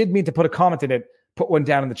if you did mean to put a comment in it, put one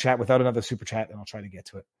down in the chat without another super chat, and I'll try to get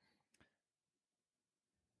to it.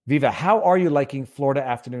 Viva, how are you liking Florida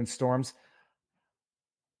afternoon storms?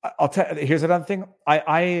 I'll tell. Here's another thing.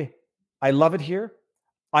 I love it here.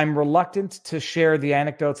 I'm reluctant to share the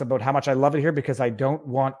anecdotes about how much I love it here because I don't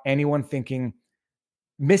want anyone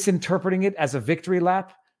misinterpreting it as a victory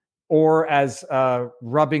lap or as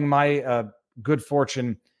rubbing my good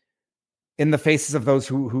fortune in the faces of those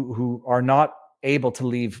who are not able to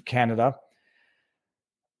leave Canada.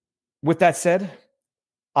 With that said,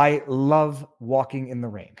 I love walking in the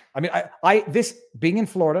rain. I mean, this being in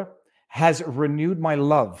Florida has renewed my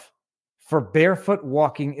love for barefoot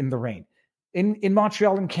walking in the rain. In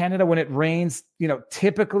Montreal, in Canada, when it rains,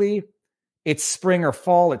 typically it's spring or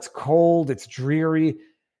fall. It's cold. It's dreary.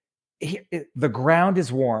 The ground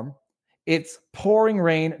is warm. It's pouring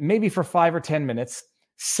rain, maybe for 5 or 10 minutes,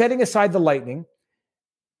 setting aside the lightning.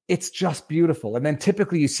 It's just beautiful. And then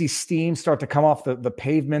typically you see steam start to come off the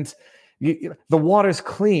pavement. The water's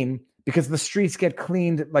clean because the streets get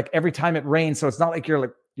cleaned like every time it rains. So it's not like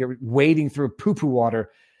you're wading through poo-poo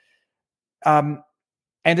water.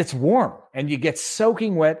 And it's warm and you get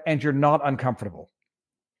soaking wet and you're not uncomfortable.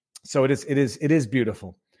 So it is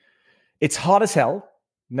beautiful. It's hot as hell.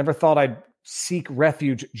 Never thought I'd seek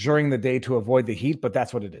refuge during the day to avoid the heat, but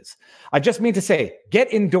that's what it is. I just mean to say,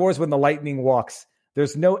 get indoors when the lightning walks.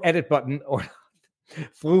 There's no edit button or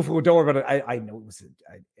flew door, but I know it was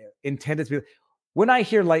intended to be. When I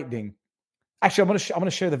hear lightning, actually, I'm going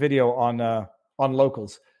to share the video on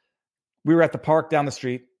Locals. We were at the park down the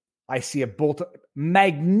street. I see a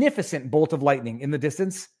magnificent bolt of lightning in the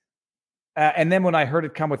distance, and then when I heard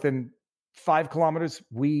it come within 5 kilometers,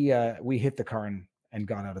 we hit the car and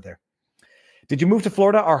got out of there. Did you move to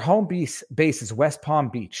Florida? Our home base is West Palm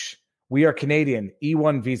Beach. We are Canadian.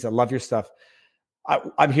 E1 visa. Love your stuff.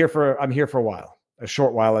 I'm here for a while, a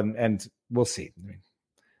short while, and we'll see. I mean,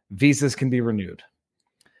 visas can be renewed.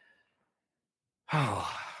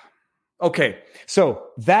 Okay, so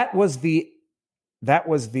that was the.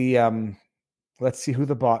 Let's see who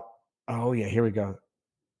the bot. Oh yeah, here we go.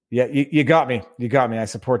 Yeah, you got me. You got me. I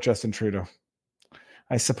support Justin Trudeau.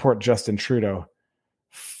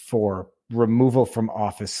 For removal from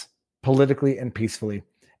office politically and peacefully,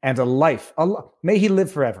 and a life. May he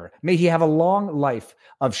live forever. May he have a long life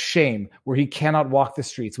of shame where he cannot walk the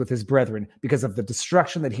streets with his brethren because of the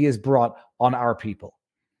destruction that he has brought on our people.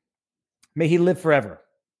 May he live forever,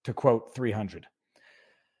 to quote 300.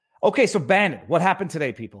 Okay, so Bannon, what happened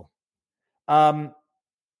today, people? Do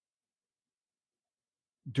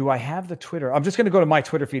I have the Twitter? I'm just going to go to my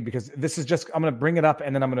Twitter feed because this is just, I'm going to bring it up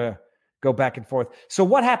and then I'm going to go back and forth. So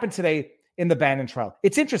what happened today in the Bannon trial?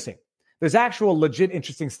 It's interesting. There's actual legit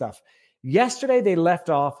interesting stuff. Yesterday, they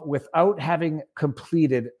left off without having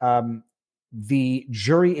completed the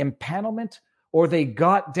jury impanelment or they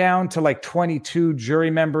got down to like 22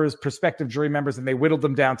 prospective jury members, and they whittled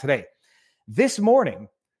them down today. This morning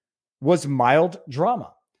was mild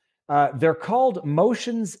drama. They're called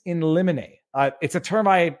motions in limine. It's a term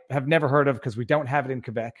I have never heard of because we don't have it in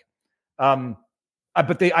Quebec. But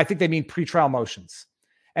I think they mean pretrial motions.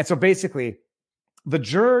 And so basically, the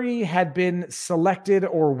jury had been selected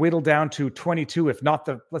or whittled down to 22, if not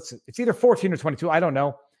it's either 14 or 22. I don't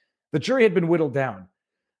know. The jury had been whittled down,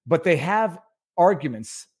 but they have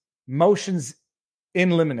arguments, motions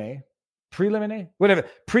in limine,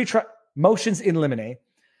 motions in limine,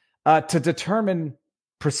 to determine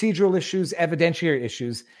procedural issues, evidentiary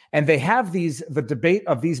issues. And they have the debate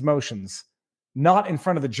of these motions not in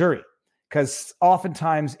front of the jury, because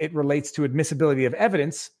oftentimes it relates to admissibility of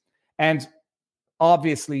evidence. And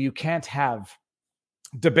obviously you can't have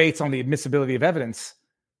debates on the admissibility of evidence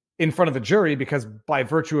in front of the jury, because by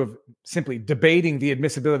virtue of simply debating the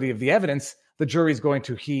admissibility of the evidence, the jury is going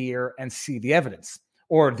to hear and see the evidence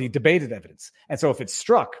or the debated evidence. And so if it's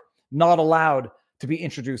struck, not allowed to be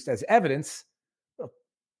introduced as evidence,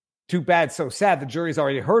 too bad, so sad. The jury's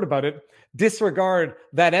already heard about it. Disregard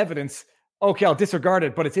that evidence. Okay, I'll disregard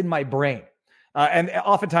it, but it's in my brain. And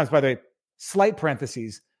oftentimes, by the way, slight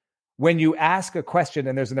parentheses, when you ask a question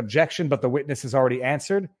and there's an objection, but the witness has already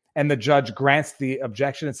answered, and the judge grants the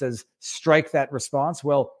objection and says, strike that response.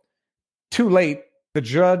 Well, too late. The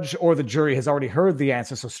judge or the jury has already heard the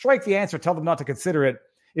answer. So strike the answer, tell them not to consider it.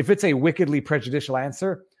 If it's a wickedly prejudicial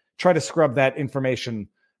answer, try to scrub that information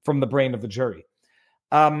from the brain of the jury.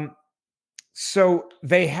 So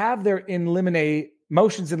they have their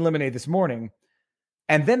motions in limine this morning.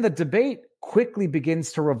 And then the debate quickly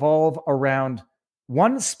begins to revolve around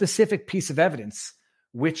one specific piece of evidence,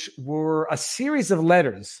 which were a series of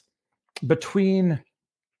letters between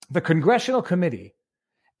the Congressional Committee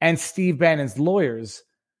and Steve Bannon's lawyers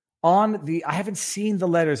on I haven't seen the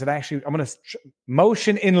letters, and actually, I'm going to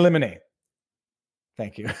motion in limine.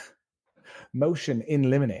 Thank you. Motion in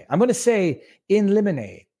limine. I'm going to say in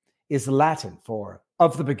limine is Latin for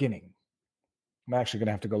of the beginning. I'm actually going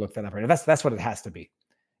to have to go look that up right now. That's what it has to be.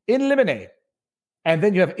 In limine. And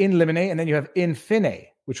then you have in limine, and then you have in fine,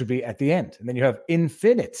 which would be at the end. And then you have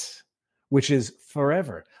infinite, which is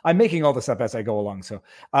forever. I'm making all this up as I go along, so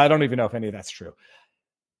I don't even know if any of that's true.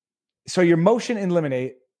 So your motion in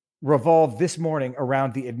limine revolved this morning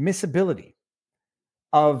around the admissibility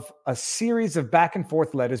of a series of back and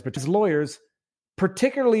forth letters between lawyers,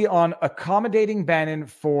 particularly on accommodating Bannon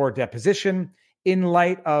for deposition in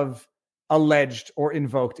light of alleged or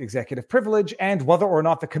invoked executive privilege, and whether or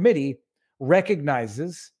not the committee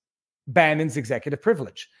recognizes Bannon's executive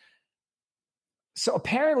privilege. So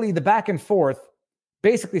apparently the back and forth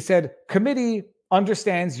basically said, committee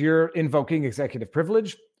understands you're invoking executive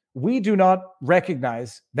privilege. We do not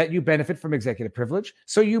recognize that you benefit from executive privilege,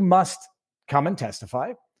 so you must come and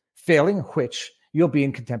testify, failing which you'll be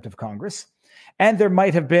in contempt of Congress. And there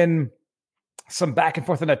might have been some back and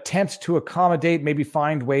forth, an attempt to accommodate, maybe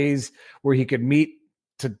find ways where he could meet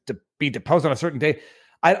to be deposed on a certain day.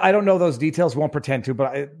 I don't know those details, won't pretend to,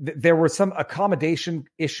 but there were some accommodation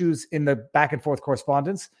issues in the back and forth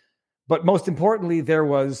correspondence. But most importantly, there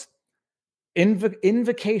was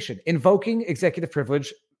invoking executive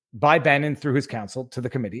privilege by Bannon through his counsel to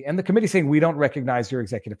the committee, and the committee saying, we don't recognize your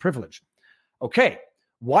executive privilege. Okay,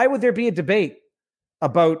 why would there be a debate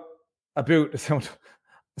about a boot?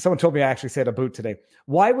 Someone told me I actually said a boot today.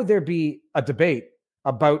 Why would there be a debate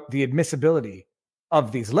about the admissibility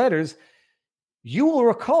of these letters? You will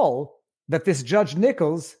recall that this Judge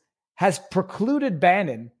Nichols has precluded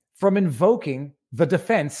Bannon from invoking the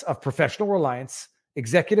defense of professional reliance,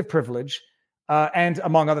 executive privilege, and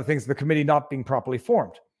among other things, the committee not being properly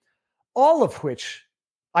formed. All of which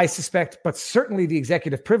I suspect, but certainly the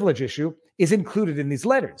executive privilege issue, is included in these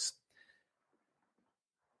letters.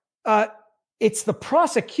 It's the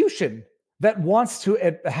prosecution that wants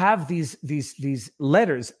to have these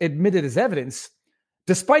letters admitted as evidence,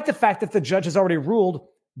 despite the fact that the judge has already ruled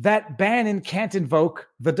that Bannon can't invoke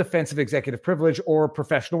the defense of executive privilege or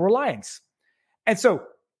professional reliance. And so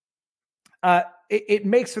it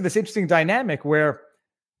makes for this interesting dynamic where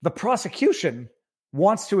the prosecution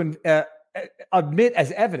wants to admit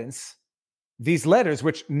as evidence these letters,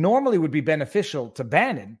 which normally would be beneficial to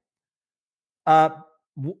Bannon,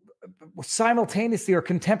 simultaneously or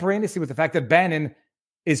contemporaneously with the fact that Bannon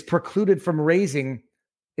is precluded from raising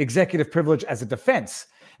executive privilege as a defense.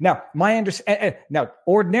 Now,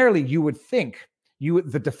 ordinarily you would think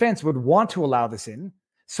the defense would want to allow this in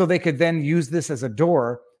so they could then use this as a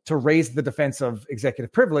door to raise the defense of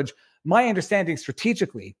executive privilege. My understanding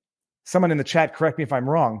strategically, someone in the chat, correct me if I'm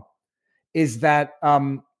wrong, is that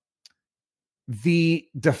the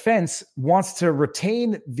defense wants to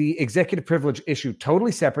retain the executive privilege issue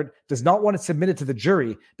totally separate, does not want it submitted to the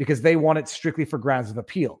jury because they want it strictly for grounds of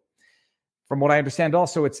appeal. From what I understand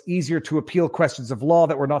also, it's easier to appeal questions of law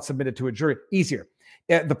that were not submitted to a jury. Easier.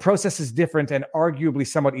 The process is different and arguably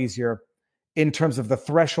somewhat easier in terms of the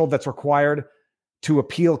threshold that's required to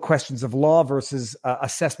appeal questions of law versus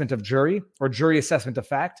assessment of jury or jury assessment of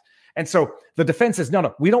fact. And so the defense says,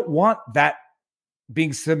 no, we don't want that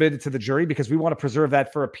being submitted to the jury because we want to preserve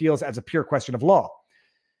that for appeals as a pure question of law.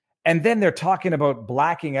 And then they're talking about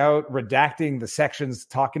blacking out, redacting the sections,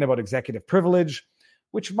 talking about executive privilege,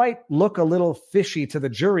 which might look a little fishy to the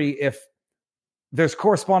jury if there's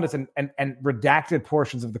correspondence and redacted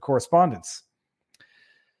portions of the correspondence.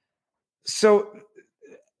 So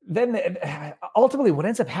then ultimately what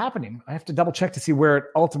ends up happening, I have to double check to see where it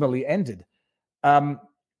ultimately ended.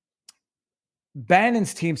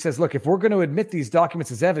 Bannon's team says, look, if we're going to admit these documents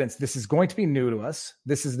as evidence, this is going to be new to us.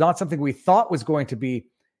 This is not something we thought was going to be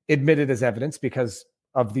admitted as evidence because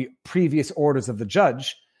of the previous orders of the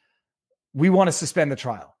judge. We want to suspend the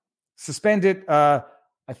trial. Suspend it, I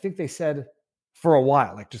think they said for a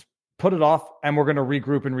while, like just put it off and we're going to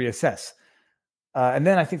regroup and reassess. And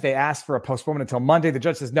then I think they asked for a postponement until Monday. The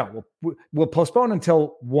judge says, no, we'll postpone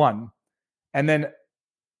until 1 and then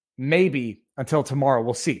maybe until tomorrow.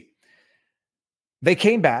 We'll see. They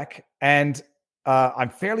came back and I'm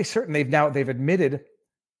fairly certain they've admitted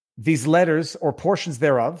these letters or portions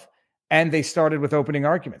thereof, and they started with opening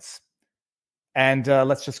arguments. And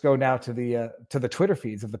let's just go now to the Twitter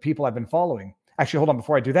feeds of the people I've been following. Actually, hold on.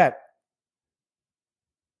 Before I do that,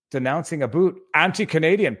 denouncing a boot,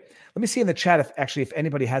 anti-Canadian. Let me see in the chat if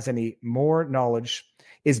anybody has any more knowledge.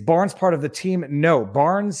 Is Barnes part of the team? No,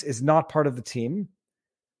 Barnes is not part of the team.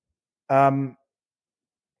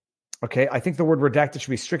 Okay, I think the word redacted should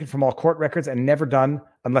be stricken from all court records and never done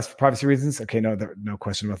unless for privacy reasons. Okay, no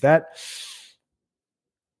question about that.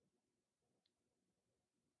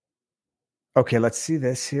 Okay, let's see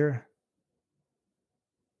this here.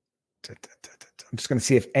 I'm just going to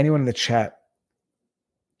see if anyone in the chat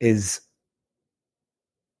is...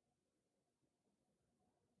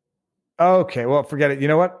 Okay, well, forget it. You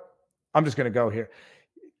know what? I'm just going to go here.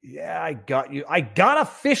 Yeah, I got you. I got a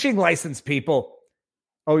fishing license, people.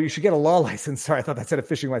 Oh, you should get a law license. Sorry, I thought that said a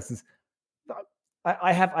fishing license.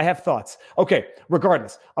 I have thoughts. Okay,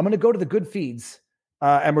 regardless, I'm going to go to the good feeds,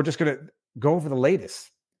 and we're just going to go over the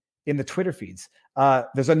latest in the Twitter feeds.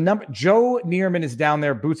 There's a number. Joe Neerman is down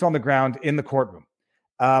there, boots on the ground in the courtroom,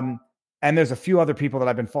 and there's a few other people that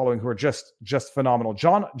I've been following who are just phenomenal.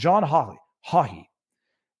 John Haughey,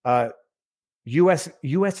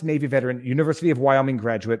 U.S. Navy veteran, University of Wyoming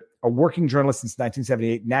graduate, a working journalist since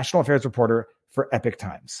 1978, national affairs reporter for Epic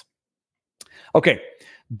Times. Okay,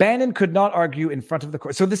 Bannon could not argue in front of the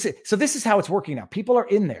court. So this is how it's working now. People are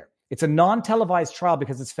in there. It's a non-televised trial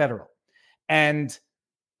because it's federal, and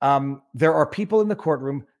there are people in the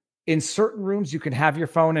courtroom. In certain rooms, you can have your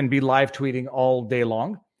phone and be live tweeting all day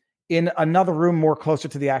long. In another room more closer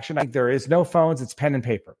to the action, I think there is no phones. It's pen and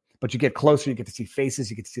paper. But you get closer, you get to see faces,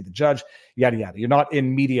 you get to see the judge, yada, yada. You're not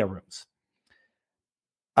in media rooms.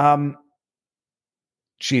 The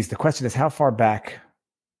question is how far back?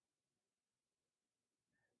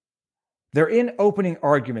 They're in opening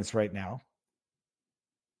arguments right now.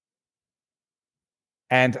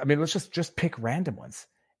 And I mean, let's just pick random ones.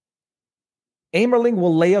 Amerling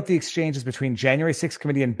will lay out the exchanges between January 6th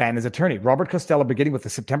committee and Bannon's attorney, Robert Costello, beginning with the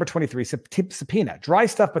September 23 subpoena. Dry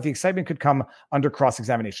stuff, but the excitement could come under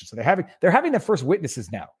cross-examination. So they're having their first witnesses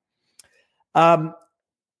now.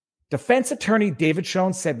 Defense attorney David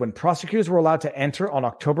Schoen said when prosecutors were allowed to enter on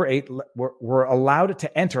October 8,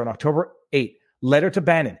 letter to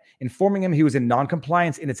Bannon, informing him he was in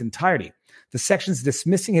non-compliance in its entirety. The sections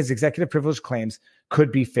dismissing his executive privilege claims could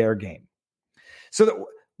be fair game. So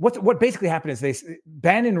what basically happened is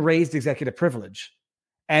Bannon raised executive privilege,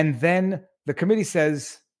 and then the committee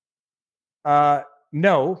says,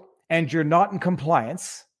 no, and you're not in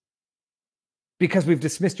compliance because we've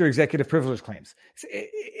dismissed your executive privilege claims.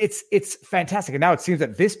 It's fantastic. And now it seems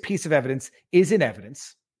that this piece of evidence is in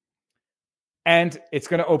evidence, and it's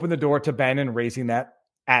going to open the door to Bannon raising that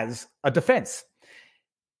as a defense.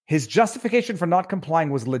 His justification for not complying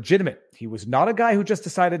was legitimate. He was not a guy who just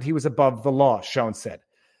decided he was above the law, Schoen said.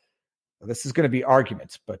 This is going to be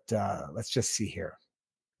arguments, but let's just see here.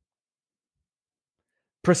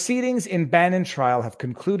 Proceedings in Bannon trial have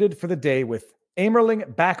concluded for the day with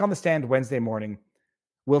Amerling back on the stand Wednesday morning.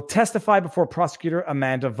 Will testify before prosecutor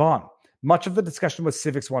Amanda Vaughn. Much of the discussion was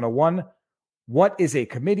Civics 101. What is a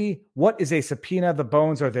committee? What is a subpoena? The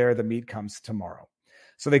bones are there. The meat comes tomorrow.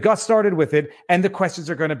 So they got started with it, and the questions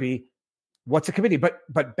are going to be, What's a committee?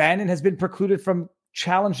 But Bannon has been precluded from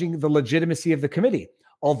challenging the legitimacy of the committee.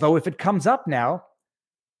 Although if it comes up now,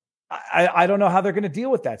 I don't know how they're going to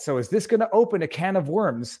deal with that. So is this going to open a can of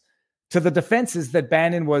worms to the defenses that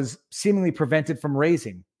Bannon was seemingly prevented from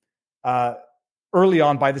raising early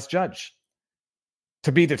on by this judge?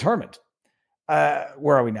 To be determined.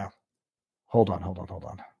 Where are we now? Hold on.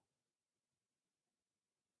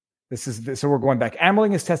 So we're going back.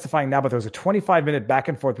 Amerling is testifying now, but there was a 25-minute back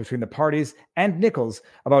and forth between the parties and Nichols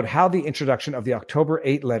about how the introduction of the October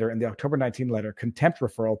 8 letter and the October 19 letter contempt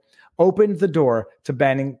referral opened the door to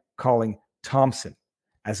Bannon calling Thompson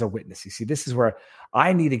as a witness. You see, this is where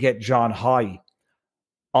I need to get John Hawley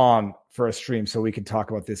on for a stream so we can talk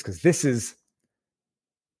about this, because this is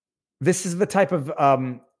the type of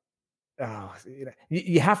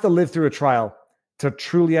you have to live through a trial to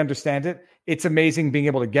truly understand it. It's amazing being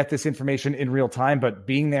able to get this information in real time, but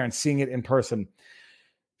being there and seeing it in person.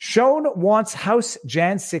 Schoen wants House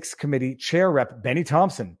Jan 6 Committee Chair Rep Benny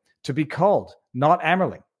Thompson to be called, not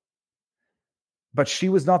Amerling. But she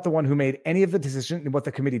was not the one who made any of the decision in what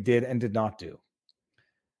the committee did and did not do.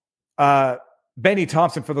 Benny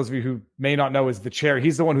Thompson, for those of you who may not know, is the chair.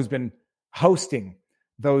 He's the one who's been hosting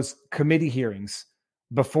those committee hearings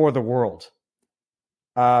before the world.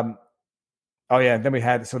 Then we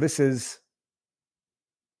had, so this is,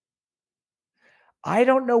 I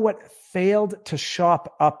don't know what failed to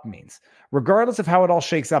shop up means. Regardless of how it all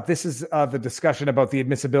shakes up, this is the discussion about the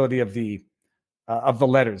admissibility of the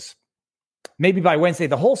letters. Maybe by Wednesday,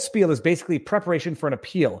 the whole spiel is basically preparation for an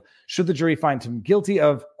appeal should the jury find him guilty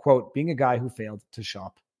of, quote, being a guy who failed to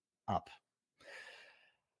shop up.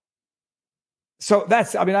 So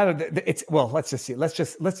that's, I don't, it's, well, let's just see. Bring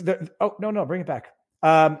it back.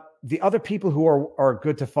 The other people who are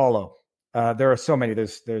good to follow, there are so many.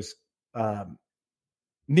 There's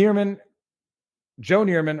Neerman, Joe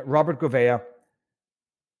Neerman, Robert Gouveia.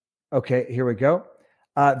 Okay, here we go.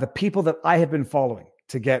 The people that I have been following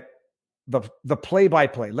to get the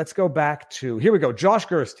play-by-play. Let's go back to, here we go, Josh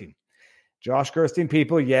Gerstein. Josh Gerstein,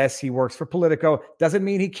 people, yes, he works for Politico. Doesn't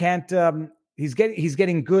mean he can't, he's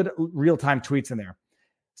getting good real-time tweets in there.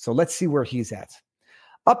 So let's see where he's at.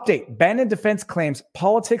 Update, Bannon defense claims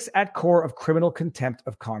politics at core of criminal contempt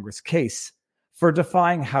of Congress case for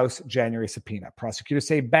defying House January subpoena. Prosecutors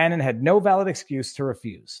say Bannon had no valid excuse to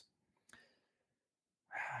refuse.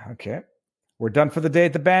 Okay. We're done for the day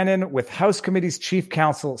at the Bannon with House Committee's chief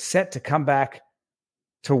counsel set to come back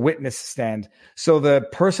to witness stand. So the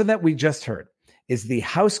person that we just heard is the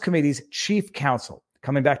House Committee's chief counsel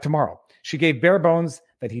coming back tomorrow. She gave bare bones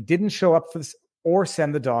that he didn't show up for this or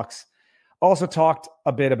send the docs. Also talked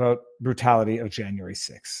a bit about brutality of January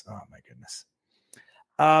 6th. Oh, my goodness.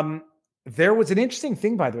 There was an interesting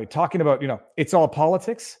thing, by the way, talking about, it's all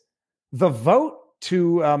politics. The vote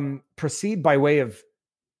to proceed by way of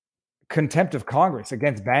contempt of Congress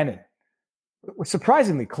against Bannon was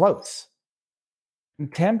surprisingly close.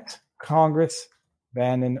 Contempt Congress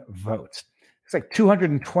Bannon vote. It's like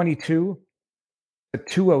 222 to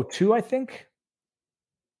 202, I think.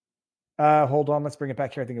 Hold on, let's bring it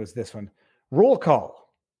back here. I think it was this one. Roll call.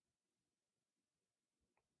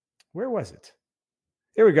 Where was it?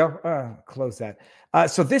 Here we go. Close that.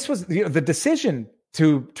 So this was the decision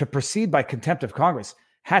to proceed by contempt of Congress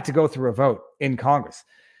had to go through a vote in Congress.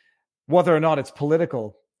 Whether or not it's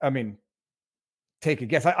political, take a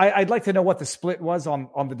guess. I'd like to know what the split was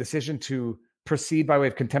on the decision to proceed by way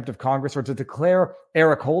of contempt of Congress or to declare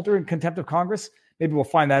Eric Holder in contempt of Congress. Maybe we'll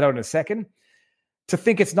find that out in a second. To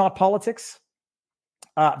think it's not politics.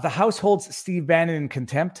 The House holds Steve Bannon in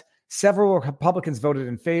contempt. Several Republicans voted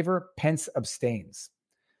in favor. Pence abstains.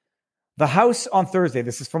 The House on Thursday,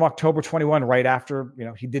 this is from October 21, right after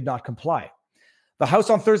he did not comply. The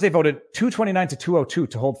House on Thursday voted 229 to 202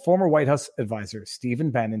 to hold former White House advisor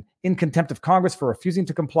Stephen Bannon in contempt of Congress for refusing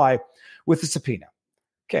to comply with the subpoena.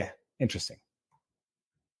 Okay, interesting.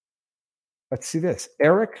 Let's see this.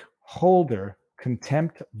 Eric Holder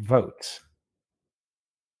contempt vote.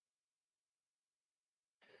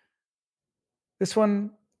 This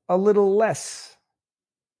one, a little less.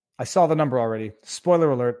 I saw the number already.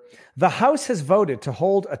 Spoiler alert. The House has voted to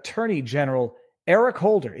hold Attorney General Eric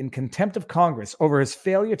Holder in contempt of Congress over his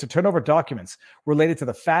failure to turn over documents related to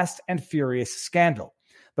the Fast and Furious scandal.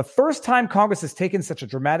 The first time Congress has taken such a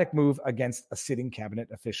dramatic move against a sitting cabinet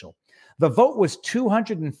official. The vote was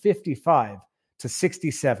 255 to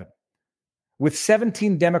 67, with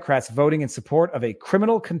 17 Democrats voting in support of a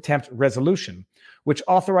criminal contempt resolution, which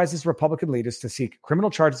authorizes Republican leaders to seek criminal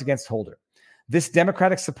charges against Holder. This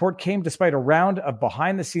Democratic support came despite a round of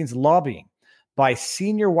behind-the-scenes lobbying by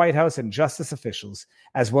senior White House and Justice officials,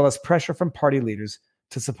 as well as pressure from party leaders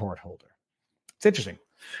to support Holder. It's interesting.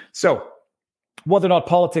 So whether or not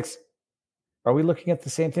politics, are we looking at the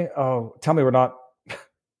same thing? Oh, tell me we're not.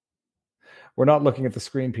 We're not looking at the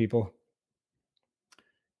screen, people.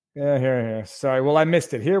 Yeah, here. Sorry. Well, I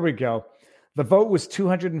missed it. Here we go. The vote was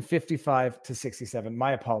 255 to 67.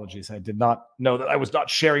 My apologies. I did not know that I was not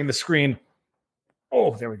sharing the screen.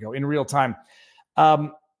 Oh, there we go. In real time.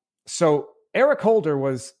 So Eric Holder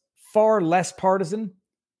was far less partisan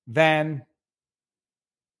than,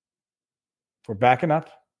 we're backing up,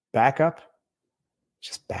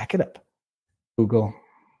 just back it up. Google.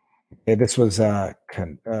 Okay, this was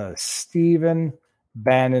Stephen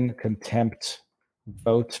Bannon contempt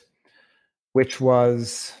vote, which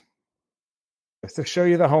was, just to show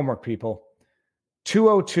you the homework, people,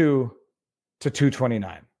 202 to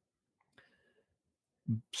 229.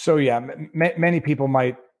 So yeah, many people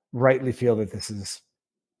might rightly feel that this is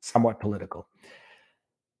somewhat political.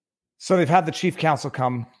 So they've had the chief counsel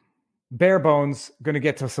come, bare bones, going to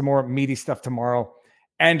get to some more meaty stuff tomorrow,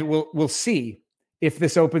 and we'll see if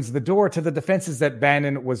this opens the door to the defenses that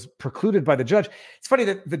Bannon was precluded by the judge. It's funny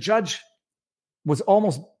that the judge was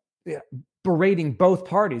almost berating both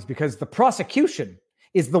parties because the prosecution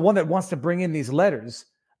is the one that wants to bring in these letters,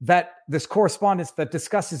 that this correspondence that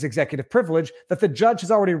discusses executive privilege, that the judge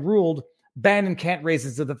has already ruled Bannon can't raise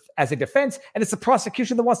as a defense, and it's the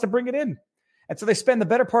prosecution that wants to bring it in. And so they spend the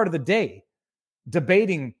better part of the day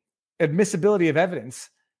debating admissibility of evidence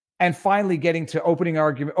and finally getting to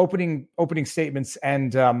opening statements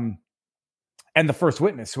and the first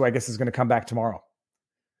witness, who I guess is going to come back tomorrow.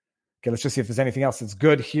 Okay, let's just see if there's anything else that's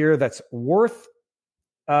good here that's worth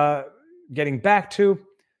getting back to.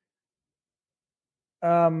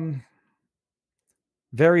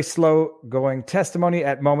 Very slow going testimony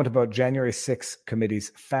at moment about January 6th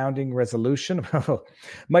committee's founding resolution.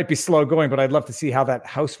 Might be slow going, but I'd love to see how that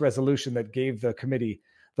House resolution that gave the committee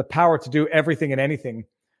the power to do everything and anything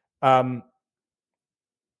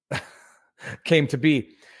came to be.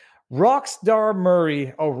 Rockstar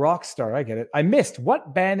Murray. Oh, Rockstar. I get it. I missed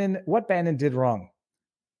what Bannon did wrong.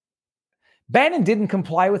 Bannon didn't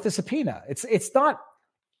comply with the subpoena. It's not,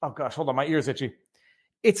 oh gosh, hold on. My ear's itchy.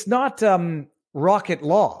 It's not rocket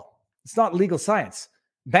law. It's not legal science.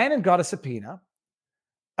 Bannon got a subpoena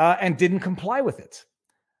and didn't comply with it,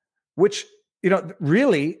 which,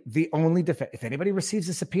 really the only defense, if anybody receives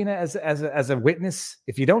a subpoena as a witness,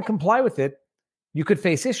 if you don't comply with it, you could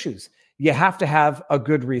face issues. You have to have a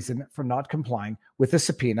good reason for not complying with a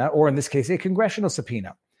subpoena, or in this case, a congressional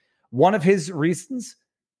subpoena. One of his reasons,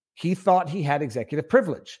 he thought he had executive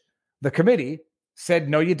privilege. The committee said,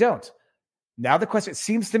 no, you don't. Now the question, it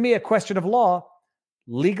seems to me a question of law.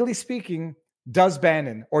 Legally speaking, does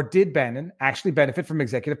Bannon or did Bannon actually benefit from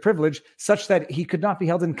executive privilege such that he could not be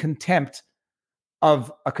held in contempt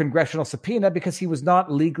of a congressional subpoena because he was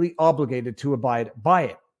not legally obligated to abide by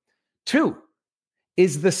it? 2,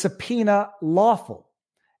 is the subpoena lawful?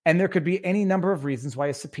 And there could be any number of reasons why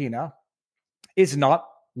a subpoena is not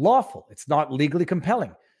lawful. It's not legally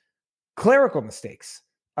compelling. Clerical mistakes,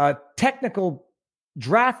 technical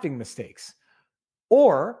drafting mistakes,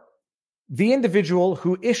 or the individual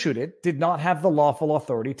who issued it did not have the lawful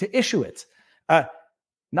authority to issue it.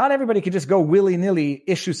 Not everybody can just go willy-nilly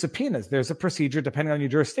issue subpoenas. There's a procedure depending on your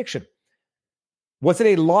jurisdiction. Was it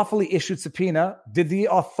a lawfully issued subpoena? Did the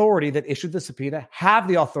authority that issued the subpoena have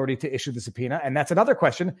the authority to issue the subpoena? And that's another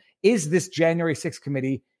question. Is this January 6th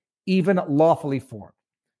committee even lawfully formed?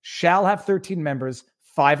 Shall have 13 members,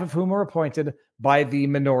 5 of whom are appointed by the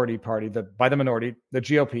minority party, the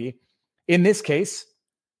GOP. In this case,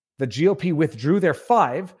 the GOP withdrew their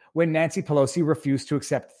 5 when Nancy Pelosi refused to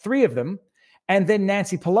accept 3 of them. And then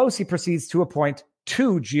Nancy Pelosi proceeds to appoint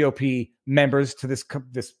 2 GOP members to this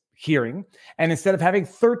hearing. And instead of having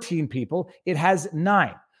 13 people, it has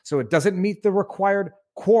 9. So it doesn't meet the required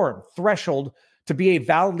quorum threshold to be a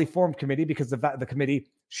validly formed committee, because the committee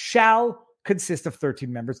shall consist of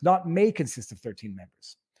 13 members, not may consist of 13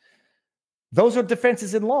 members. Those are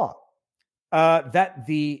defenses in law that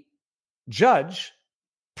the judge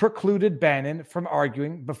precluded Bannon from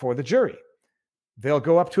arguing before the jury. They'll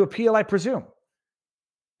go up to appeal, I presume.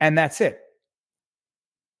 And that's it.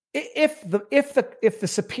 If the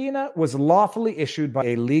subpoena was lawfully issued by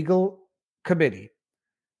a legal committee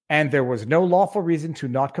and there was no lawful reason to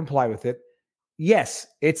not comply with it, yes,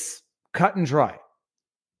 it's cut and dry.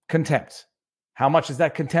 Contempt. How much is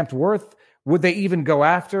that contempt worth? Would they even go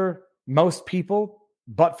after most people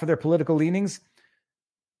but for their political leanings?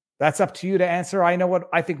 That's up to you to answer. I know what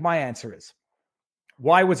I think my answer is.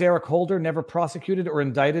 Why was Eric Holder never prosecuted or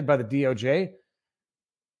indicted by the DOJ?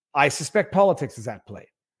 I suspect politics is at play.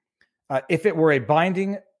 If it were a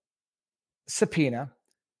binding subpoena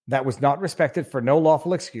that was not respected for no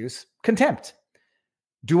lawful excuse, contempt.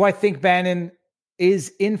 Do I think Bannon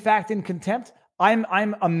is in fact in contempt?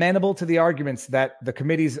 I'm amenable to the arguments that the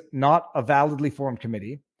committee's not a validly formed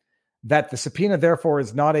committee, that the subpoena therefore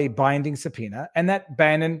is not a binding subpoena, and that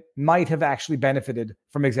Bannon might have actually benefited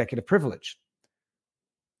from executive privilege.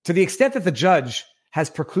 To the extent that the judge has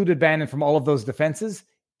precluded Bannon from all of those defenses,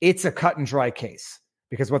 it's a cut and dry case.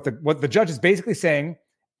 Because what the judge is basically saying,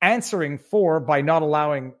 answering for by not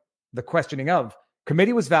allowing the questioning of,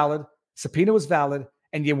 committee was valid, subpoena was valid,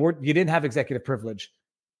 and you didn't have executive privilege.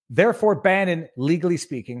 Therefore, Bannon, legally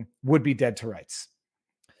speaking, would be dead to rights.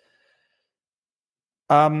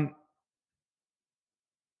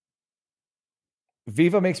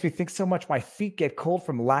 Viva makes me think so much my feet get cold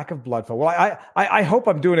from lack of blood flow. Well, I hope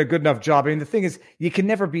I'm doing a good enough job. I mean, the thing is, you can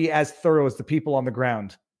never be as thorough as the people on the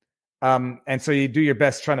ground. And so you do your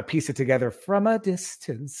best trying to piece it together from a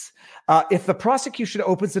distance. If the prosecution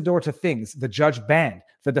opens the door to things the judge banned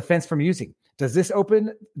the defense from using, does this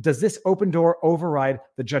open door override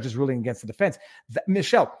the judge's ruling against the defense?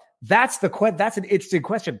 Michelle, that's an interesting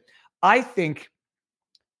question. I think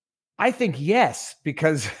yes,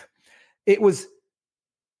 because it was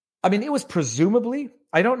presumably,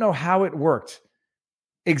 I don't know how it worked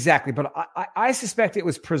exactly, but I suspect it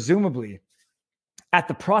was presumably at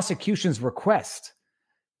the prosecution's request,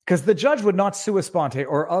 because the judge would not sua sponte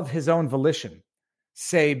or of his own volition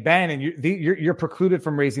say, Bannon, you're precluded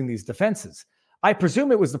from raising these defenses. I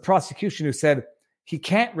presume it was the prosecution who said he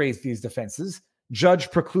can't raise these defenses. Judge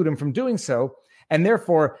preclude him from doing so. And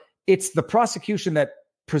therefore, it's the prosecution that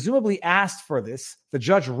presumably asked for this. The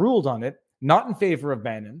judge ruled on it, not in favor of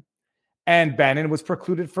Bannon, and Bannon was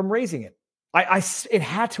precluded from raising it. It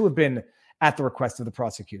had to have been at the request of the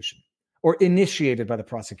prosecution or initiated by the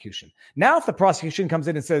prosecution. Now, if the prosecution comes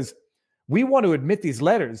in and says, we want to admit these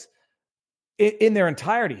letters in their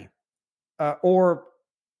entirety, or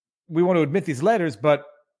we want to admit these letters, but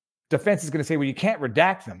defense is going to say, well, you can't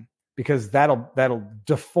redact them because that'll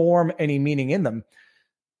deform any meaning in them.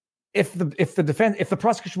 If the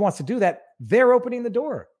prosecution wants to do that, they're opening the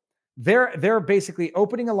door. They're basically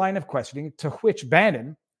opening a line of questioning to which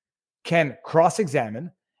Bannon can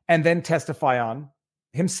cross-examine and then testify on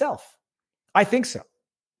himself. I think so.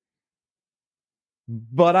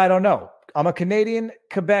 But I don't know. I'm a Canadian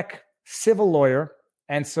Quebec civil lawyer,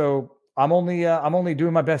 and so I'm only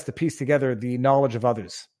doing my best to piece together the knowledge of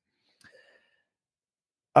others.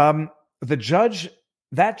 That judge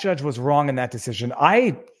was wrong in that decision.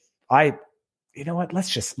 You know what? Let's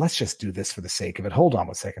just do this for the sake of it. Hold on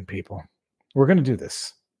one second, people. We're going to do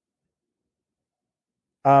this.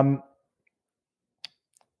 I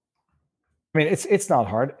mean, it's not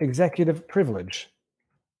hard. Executive privilege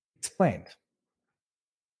explained.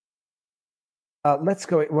 Let's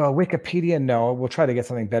go. Well, Wikipedia, no. We'll try to get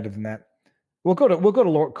something better than that. We'll go to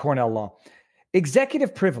Lord Cornell Law.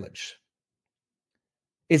 Executive privilege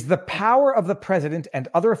is the power of the president and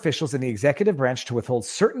other officials in the executive branch to withhold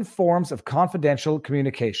certain forms of confidential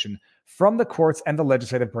communication from the courts and the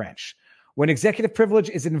legislative branch. When executive privilege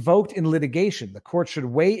is invoked in litigation, the court should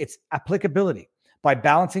weigh its applicability by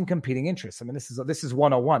balancing competing interests. I mean, this is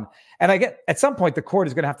 101. And I get at some point the court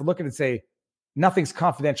is going to have to look at it and say, nothing's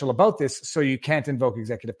confidential about this, so you can't invoke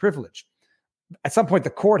executive privilege. At some point, the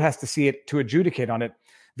court has to see it to adjudicate on it.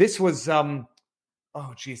 This was, I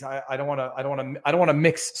don't want to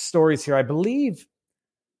mix stories here. I believe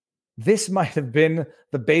this might have been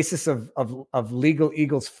the basis of Legal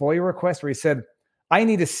Eagle's FOIA request, where he said, I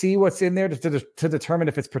need to see what's in there to determine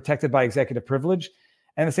if it's protected by executive privilege.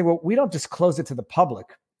 And they say, well, we don't disclose it to the public.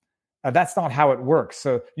 That's not how it works.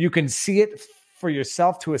 So you can see it for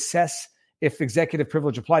yourself to assess if executive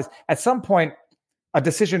privilege applies. At some point, a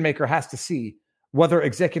decision maker has to see whether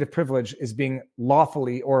executive privilege is being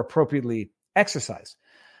lawfully or appropriately exercised.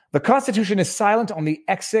 The Constitution is silent on the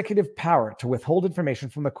executive power to withhold information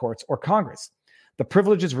from the courts or Congress. The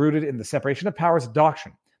privilege is rooted in the separation of powers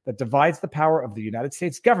doctrine that divides the power of the United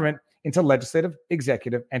States government into legislative,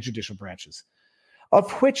 executive, and judicial branches,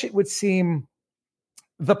 of which it would seem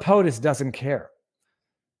the POTUS doesn't care.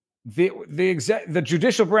 The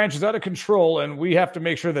judicial branch is out of control, and we have to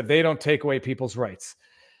make sure that they don't take away people's rights.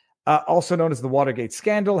 Also known as the Watergate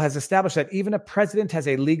scandal, has established that even a president has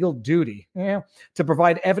a legal duty to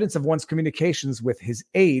provide evidence of one's communications with his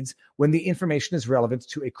aides when the information is relevant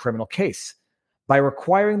to a criminal case. By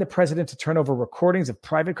requiring the president to turn over recordings of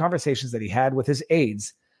private conversations that he had with his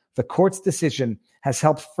aides, the court's decision has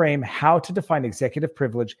helped frame how to define executive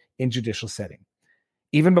privilege in judicial setting.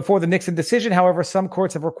 Even before the Nixon decision, however, some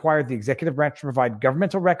courts have required the executive branch to provide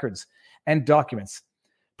governmental records and documents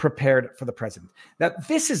prepared for the president. Now,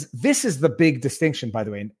 this is the big distinction, by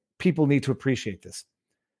the way. people need to appreciate this.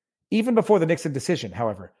 Even before the Nixon decision,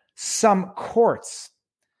 however, some courts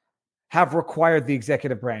have required the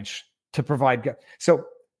executive branch to provide. So,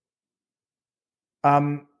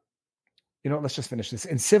 let's just finish this.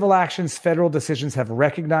 In civil actions, federal decisions have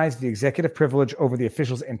recognized the executive privilege over the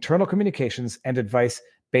official's internal communications and advice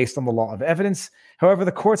based on the law of evidence. However,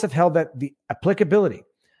 the courts have held that the applicability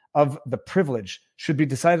of the privilege should be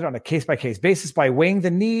decided on a case-by-case basis by weighing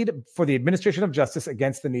the need for the administration of justice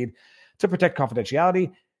against the need to protect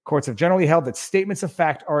confidentiality. Courts have generally held that statements of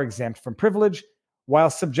fact are exempt from privilege, while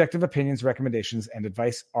subjective opinions, recommendations, and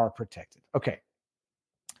advice are protected. Okay.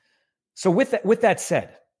 So with that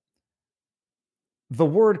said, the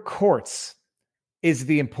word courts is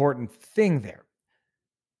the important thing there.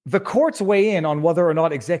 The courts weigh in on whether or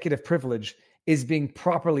not executive privilege is being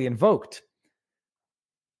properly invoked.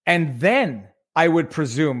 And then I would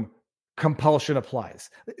presume compulsion applies.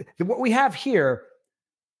 What we have here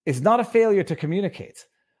is not a failure to communicate.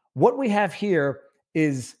 What we have here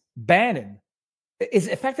is Bannon, is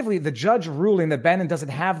effectively the judge ruling that Bannon doesn't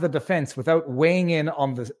have the defense without weighing in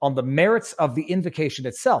on the merits of the invocation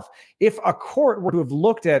itself. If a court were to have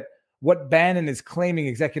looked at what Bannon is claiming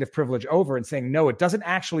executive privilege over and saying, no, it doesn't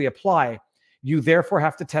actually apply, you therefore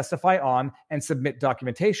have to testify on and submit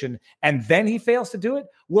documentation, and then he fails to do it,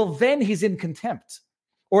 well, then he's in contempt.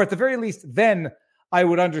 Or at the very least, then I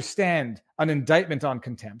would understand an indictment on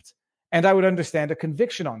contempt, and I would understand a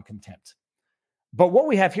conviction on contempt. But what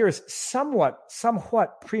we have here is somewhat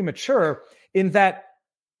premature in that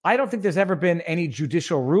I don't think there's ever been any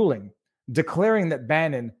judicial ruling declaring that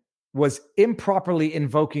Bannon was improperly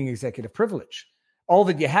invoking executive privilege. All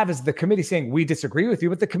that you have is the committee saying, we disagree with you,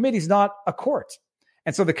 but the committee's not a court.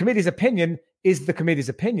 And so the committee's opinion is the committee's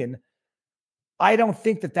opinion. I don't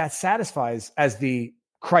think that satisfies as the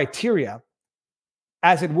criteria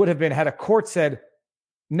as it would have been had a court said,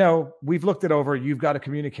 no, we've looked it over, you've got to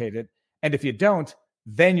communicate it. And if you don't,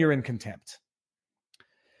 then you're in contempt.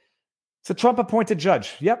 It's a Trump appointed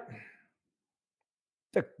judge. Yep.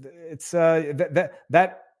 It's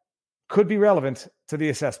that could be relevant to the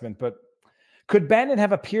assessment, but could Bannon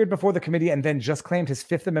have appeared before the committee and then just claimed his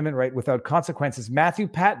Fifth Amendment right without consequences? Matthew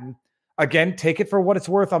Patton, again, take it for what it's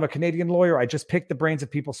worth. I'm a Canadian lawyer. I just picked the brains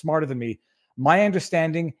of people smarter than me. My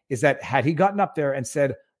understanding is that had he gotten up there and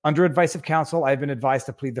said, under advice of counsel, I've been advised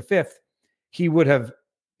to plead the Fifth, he would have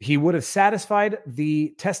satisfied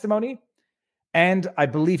the testimony, and I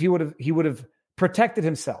believe he would have protected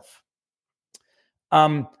himself.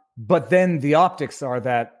 But then the optics are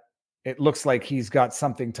that it looks like he's got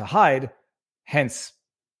something to hide, hence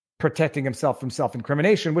protecting himself from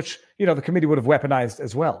self-incrimination, which, the committee would have weaponized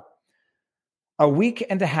as well. A week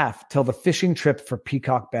and a half till the fishing trip for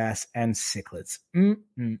peacock bass and cichlids.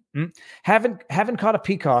 Haven't caught a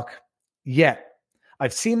peacock yet.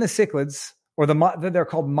 I've seen the cichlids, or they're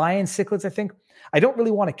called Mayan cichlids, I think. I don't really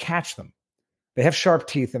want to catch them. They have sharp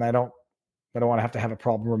teeth, and I don't want to have a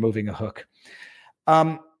problem removing a hook.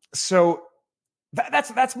 So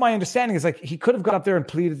that's my understanding. Is like he could have got up there and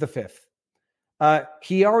pleaded the Fifth.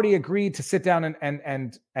 He already agreed to sit down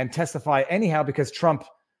and testify anyhow because Trump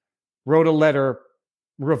wrote a letter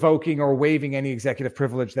revoking or waiving any executive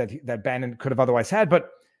privilege that Bannon could have otherwise had. But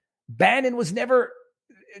Bannon was never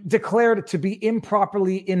declared to be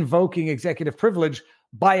improperly invoking executive privilege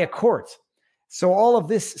by a court. So all of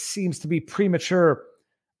this seems to be premature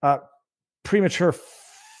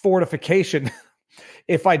fortification,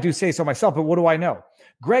 if I do say so myself. But what do I know?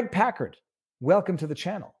 Greg Packard, welcome to the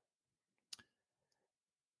channel.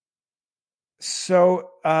 So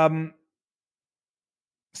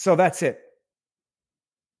that's it.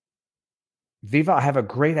 Viva, I have a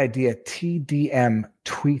great idea. TDM,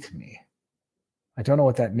 tweet me. I don't know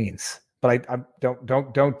what that means, but I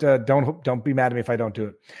don't be mad at me if I don't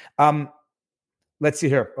do it. Let's see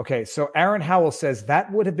here. Okay, so Aaron Howell says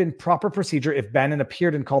that would have been proper procedure if Bannon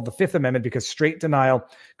appeared and called the Fifth Amendment because straight denial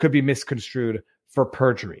could be misconstrued for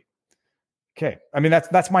perjury. Okay, I mean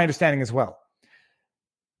that's my understanding as well.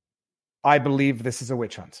 I believe this is a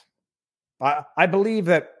witch hunt. I believe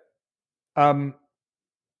that. I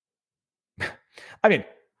mean,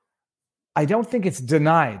 I don't think it's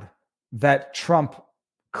denied that Trump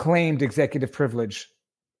claimed executive privilege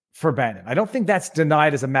for Bannon. I don't think that's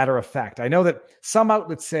denied as a matter of fact. I know that some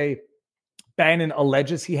outlets say Bannon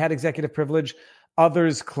alleges he had executive privilege.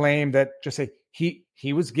 Others claim that just say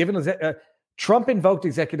he was given Trump invoked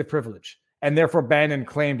executive privilege, and therefore Bannon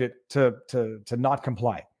claimed it to not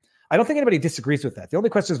comply. I don't think anybody disagrees with that. The only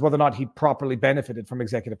question is whether or not he properly benefited from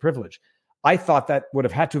executive privilege. I thought that would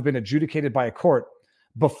have had to have been adjudicated by a court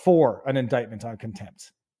before an indictment on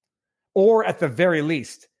contempt. Or at the very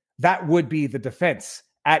least, that would be the defense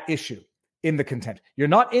at issue in the contempt. You're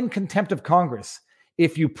not in contempt of Congress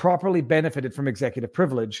if you properly benefited from executive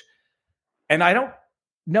privilege. And I don't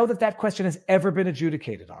know that question has ever been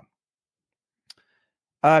adjudicated on.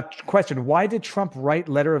 Question, why did Trump write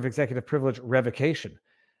letter of executive privilege revocation?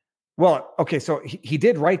 Well, okay, so he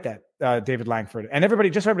did write that, David Langford. And everybody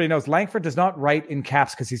knows, Langford does not write in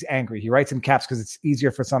caps because he's angry. He writes in caps because it's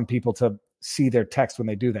easier for some people to see their text when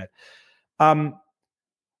they do that.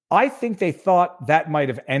 I think they thought that might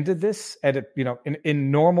have ended this. And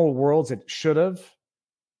in normal worlds, it should have.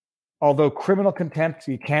 Although criminal contempt,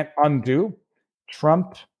 you can't undo.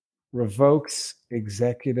 Trump revokes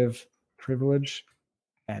executive privilege.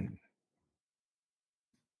 And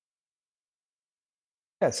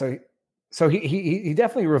yeah, so he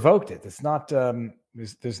definitely revoked it. It's not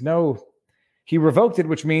there's no, he revoked it,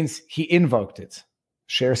 which means he invoked it.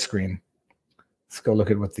 Share screen. Let's go look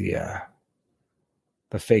at what the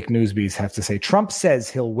fake news bees have to say. Trump says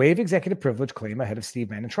he'll waive executive privilege claim ahead of Steve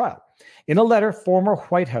Bannon trial. In a letter, former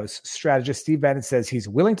White House strategist Steve Bannon says he's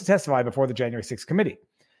willing to testify before the January 6th committee.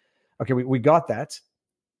 Okay, we got that.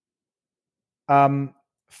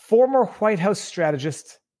 Former White House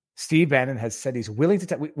strategist Steve Bannon has said he's willing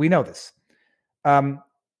to we know this.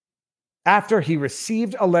 After he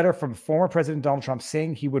received a letter from former President Donald Trump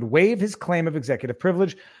saying he would waive his claim of executive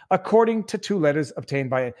privilege, according to 2 letters obtained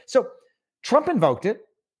by it. So Trump invoked it.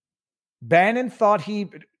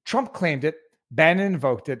 Trump claimed it. Bannon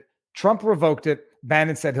invoked it. Trump revoked it.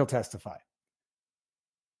 Bannon said he'll testify.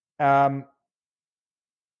 But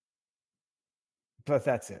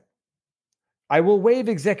that's it. I will waive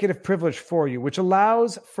executive privilege for you, which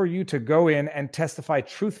allows for you to go in and testify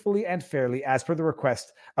truthfully and fairly as per the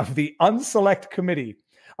request of the unselect committee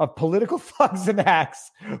of political thugs and hacks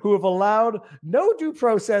who have allowed no due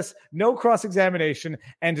process, no cross-examination,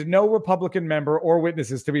 and no Republican member or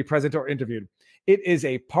witnesses to be present or interviewed. It is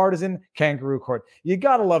a partisan kangaroo court. You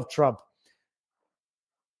gotta love Trump.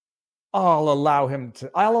 I'll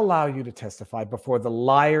allow you to testify before the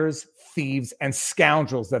liars, thieves, and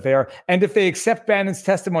scoundrels that they are. And if they accept Bannon's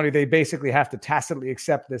testimony, they basically have to tacitly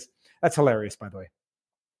accept this. That's hilarious, by the way.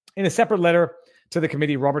 In a separate letter to the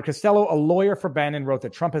committee, Robert Costello, a lawyer for Bannon, wrote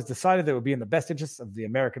that Trump has decided that it would be in the best interests of the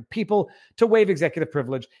American people to waive executive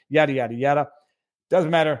privilege, yada, yada, yada.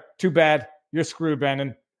 Doesn't matter. Too bad. You're screwed,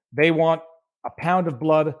 Bannon. They want a pound of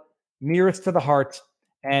blood nearest to the heart,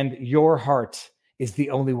 and your heart is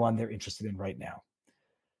the only one they're interested in right now.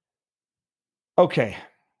 Okay.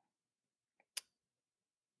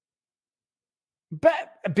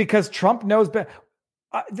 Because Trump knows better.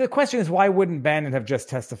 The question is, why wouldn't Bannon have just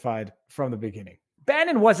testified from the beginning?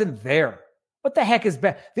 Bannon wasn't there. What the heck is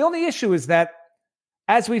Bannon? The only issue is that,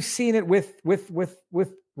 as we've seen it with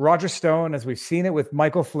Roger Stone, as we've seen it with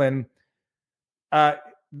Michael Flynn,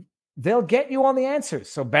 they'll get you on the answers.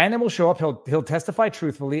 So Bannon will show up, he'll testify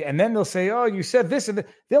truthfully, and then they'll say, "Oh, you said this," and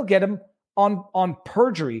they'll get him on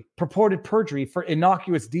perjury, purported perjury for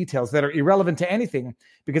innocuous details that are irrelevant to anything.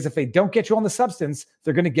 Because if they don't get you on the substance,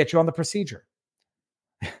 they're going to get you on the procedure.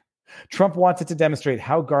 Trump wanted to demonstrate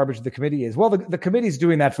how garbage the committee is. Well, the committee's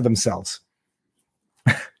doing that for themselves.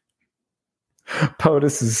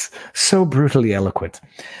 POTUS is so brutally eloquent.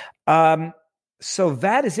 So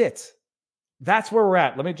that is it. That's where we're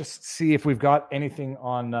at. Let me just see if we've got anything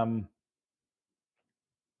on.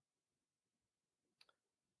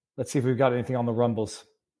 Let's see if we've got anything on the Rumbles.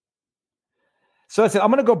 So that's it. I'm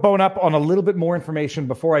going to go bone up on a little bit more information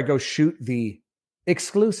before I go shoot the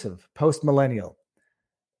exclusive post-millennial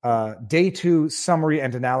day 2 summary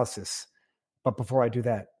and analysis. But before I do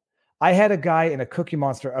that, I had a guy in a Cookie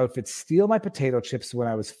Monster outfit steal my potato chips when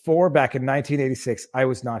I was 4 back in 1986. I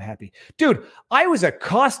was not happy. Dude, I was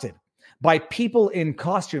accosted by people in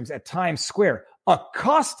costumes at Times Square.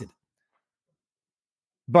 Accosted.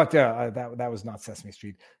 But that was not Sesame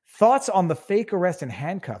Street. Thoughts on the fake arrest and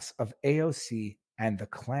handcuffs of AOC and the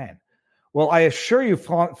Klan? Well, I assure you,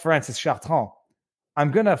 Francis Chartrand,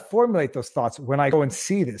 I'm going to formulate those thoughts when I go and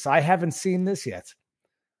see this. I haven't seen this yet.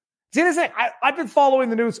 See, this thing, I've been following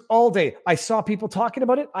the news all day. I saw people talking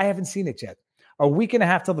about it. I haven't seen it yet. A week and a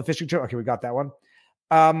half till the fishing trip. Okay, we got that one.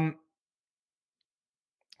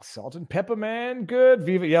 Salt and pepper, man. Good.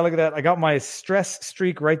 Viva. Yeah, look at that. I got my stress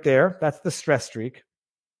streak right there. That's the stress streak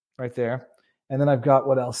right there. And then I've got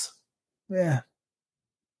what else? Yeah.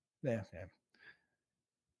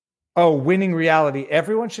 Oh, Winning Reality.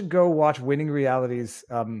 Everyone should go watch Winning Reality's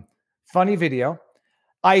funny video.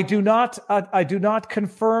 I do not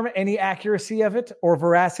confirm any accuracy of it or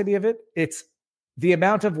veracity of it. It's the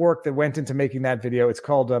amount of work that went into making that video. It's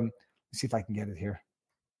called, let's see if I can get it here.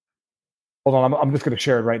 Hold on, I'm just going to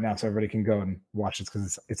share it right now so everybody can go and watch this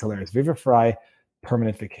because it's hilarious. Viva Fry,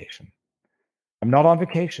 permanent vacation. I'm not on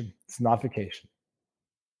vacation. It's not vacation.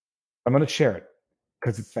 I'm going to share it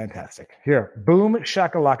because it's fantastic. Here, boom,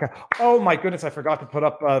 shakalaka. Oh my goodness, I forgot to put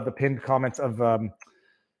up the pinned comments of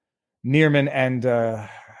Neerman and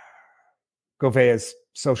Gouvea's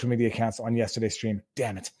social media accounts on yesterday's stream.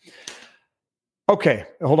 Damn it. Okay,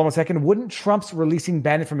 hold on 1 second. Wouldn't Trump's releasing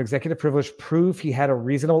Bannon from executive privilege prove he had a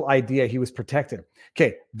reasonable idea he was protected?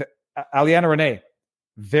 Okay, Aliana Renee,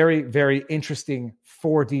 very, very interesting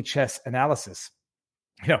 4D chess analysis.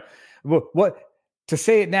 You know, what to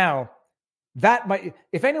say it now, that might,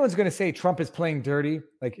 if anyone's going to say Trump is playing dirty,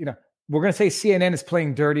 like, you know, we're going to say CNN is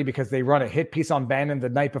playing dirty because they run a hit piece on Bannon the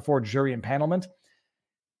night before jury impanelment.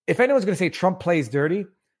 If anyone's going to say Trump plays dirty,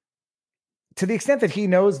 to the extent that he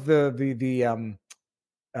knows the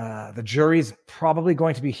jury's probably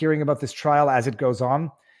going to be hearing about this trial as it goes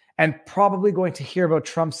on, and probably going to hear about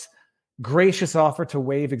Trump's gracious offer to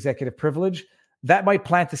waive executive privilege, that might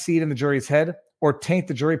plant the seed in the jury's head or taint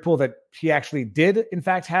the jury pool that he actually did, in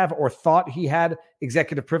fact, have or thought he had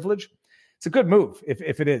executive privilege. It's a good move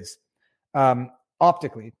if it is,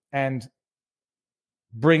 optically, and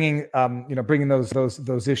bringing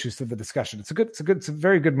those issues to the discussion. It's a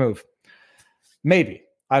very good move. Maybe,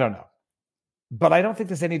 I don't know, but I don't think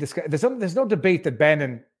there's any discussion. There's no debate that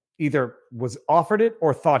Bannon either was offered it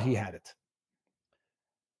or thought he had it.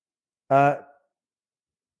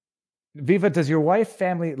 Viva, does your wife,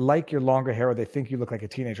 family like your longer hair, or they think you look like a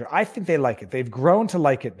teenager? I think they like it. They've grown to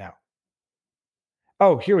like it now.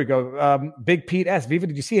 Oh, here we go. Big Pete S. Viva,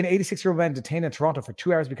 did you see an 86-year-old man detained in Toronto for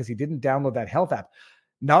 2 hours because he didn't download that health app?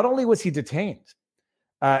 Not only was he detained,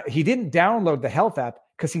 he didn't download the health app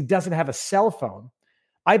because he doesn't have a cell phone.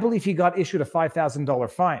 I believe he got issued a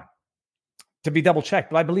 $5,000 fine. To be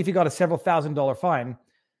double-checked, but I believe he got a several $1,000 fine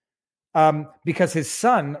because his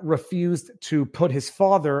son refused to put his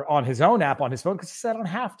father on his own app on his phone because he said, I don't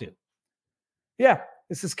have to. Yeah,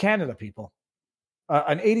 this is Canada, people.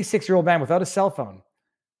 An 86-year-old man without a cell phone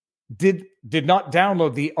did not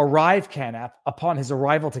download the ArriveCan app upon his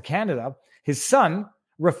arrival to Canada. His son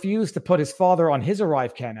refused to put his father on his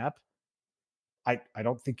ArriveCan app. I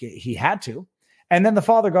don't think he had to. And then the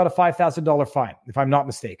father got a $5,000 fine, if I'm not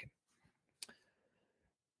mistaken.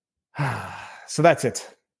 So that's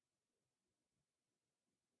it.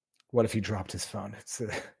 What if he dropped his phone?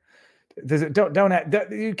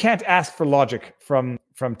 You can't ask for logic from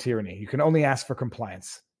tyranny. You can only ask for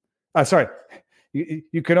compliance.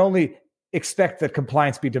 You can only expect that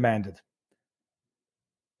compliance be demanded.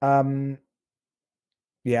 Yeah.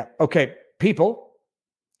 Okay, people.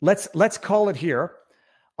 Let's call it here.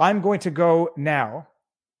 I'm going to go now,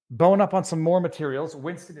 bone up on some more materials.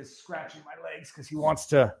 Winston is scratching my legs because he wants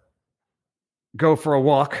to go for a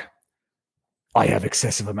walk. I have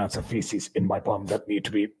excessive amounts of feces in my bum that need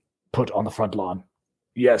to be put on the front lawn.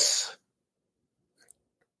 Yes.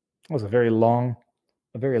 That was a very long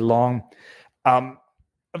yawn.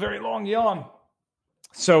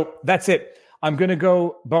 So that's it. I'm going to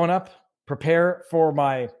go bone up, prepare for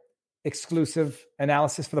my exclusive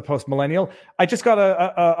analysis for the Post-Millennial. I just got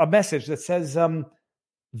a message that says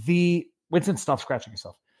Winston, stop scratching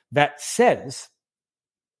yourself. That says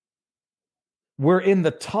we're in the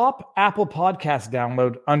top Apple Podcast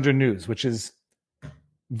download under news, which is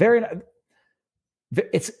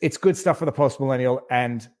it's good stuff for the Post-Millennial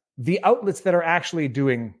and the outlets that are actually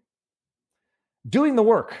doing the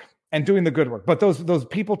work and doing the good work. But those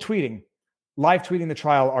people live tweeting the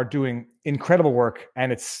trial are doing incredible work,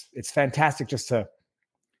 and it's fantastic just to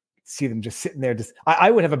see them just sitting there. I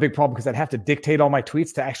would have a big problem because I'd have to dictate all my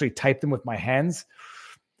tweets to actually type them with my hands.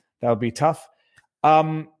 That would be tough.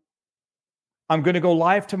 I'm going to go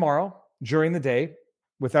live tomorrow during the day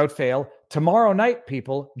without fail. Tomorrow night,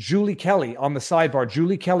 people, Julie Kelly on the sidebar.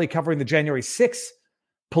 Julie Kelly covering the January 6th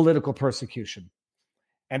political persecution.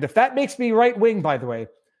 And if that makes me right-wing, by the way,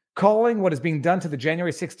 calling what is being done to the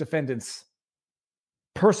January 6th defendants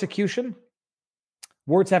persecution,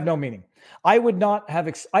 words have no meaning. I would not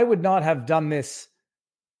have done this.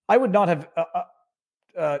 I would not have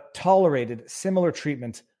tolerated similar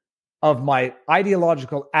treatment of my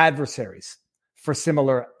ideological adversaries for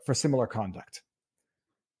similar conduct.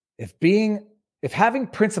 If having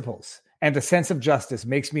principles and a sense of justice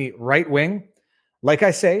makes me right-wing, like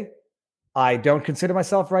I say, I don't consider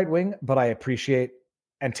myself right-wing, but I appreciate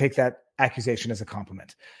and take that accusation as a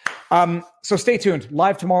compliment. So stay tuned.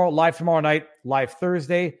 Live tomorrow night, live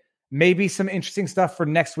Thursday. Maybe some interesting stuff for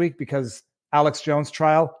next week because Alex Jones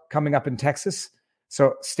trial coming up in Texas.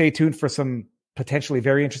 So stay tuned for some potentially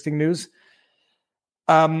very interesting news.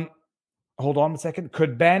 hold on a second.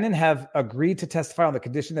 Could Bannon have agreed to testify on the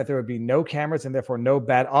condition that there would be no cameras and therefore no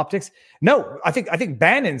bad optics? No, I think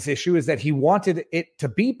Bannon's issue is that he wanted it to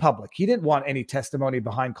be public. He didn't want any testimony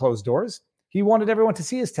behind closed doors. He wanted everyone to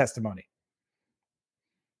see his testimony.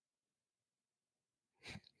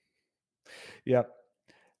 Yep.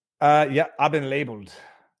 I've been labeled.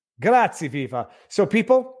 Grazie, Viva. So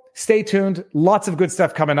people, stay tuned. Lots of good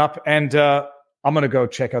stuff coming up. And I'm going to go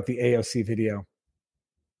check out the AOC video.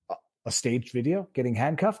 A staged video, getting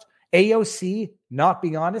handcuffed. AOC, not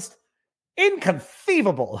being honest.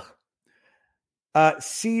 Inconceivable.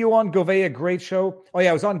 See you on Govea. Great show. Oh, yeah,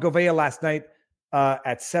 I was on Govea last night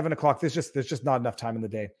at 7 o'clock. There's just not enough time in the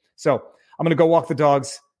day. So I'm going to go walk the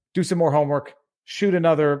dogs, do some more homework, shoot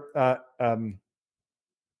another,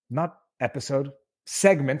 not episode,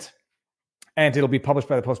 segment, and it'll be published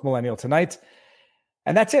by the Post Millennial tonight.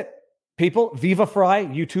 And that's it. People, Viva Fry,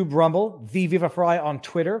 YouTube, Rumble, The Viva Fry on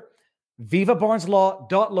Twitter,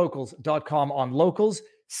 vivabarneslaw.locals.com on locals.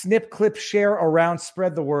 Snip, clip, share around,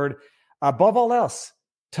 spread the word. Above all else,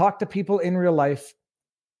 talk to people in real life.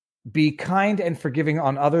 Be kind and forgiving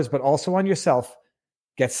on others, but also on yourself.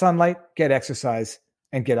 Get sunlight, get exercise,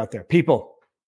 and get out there. People,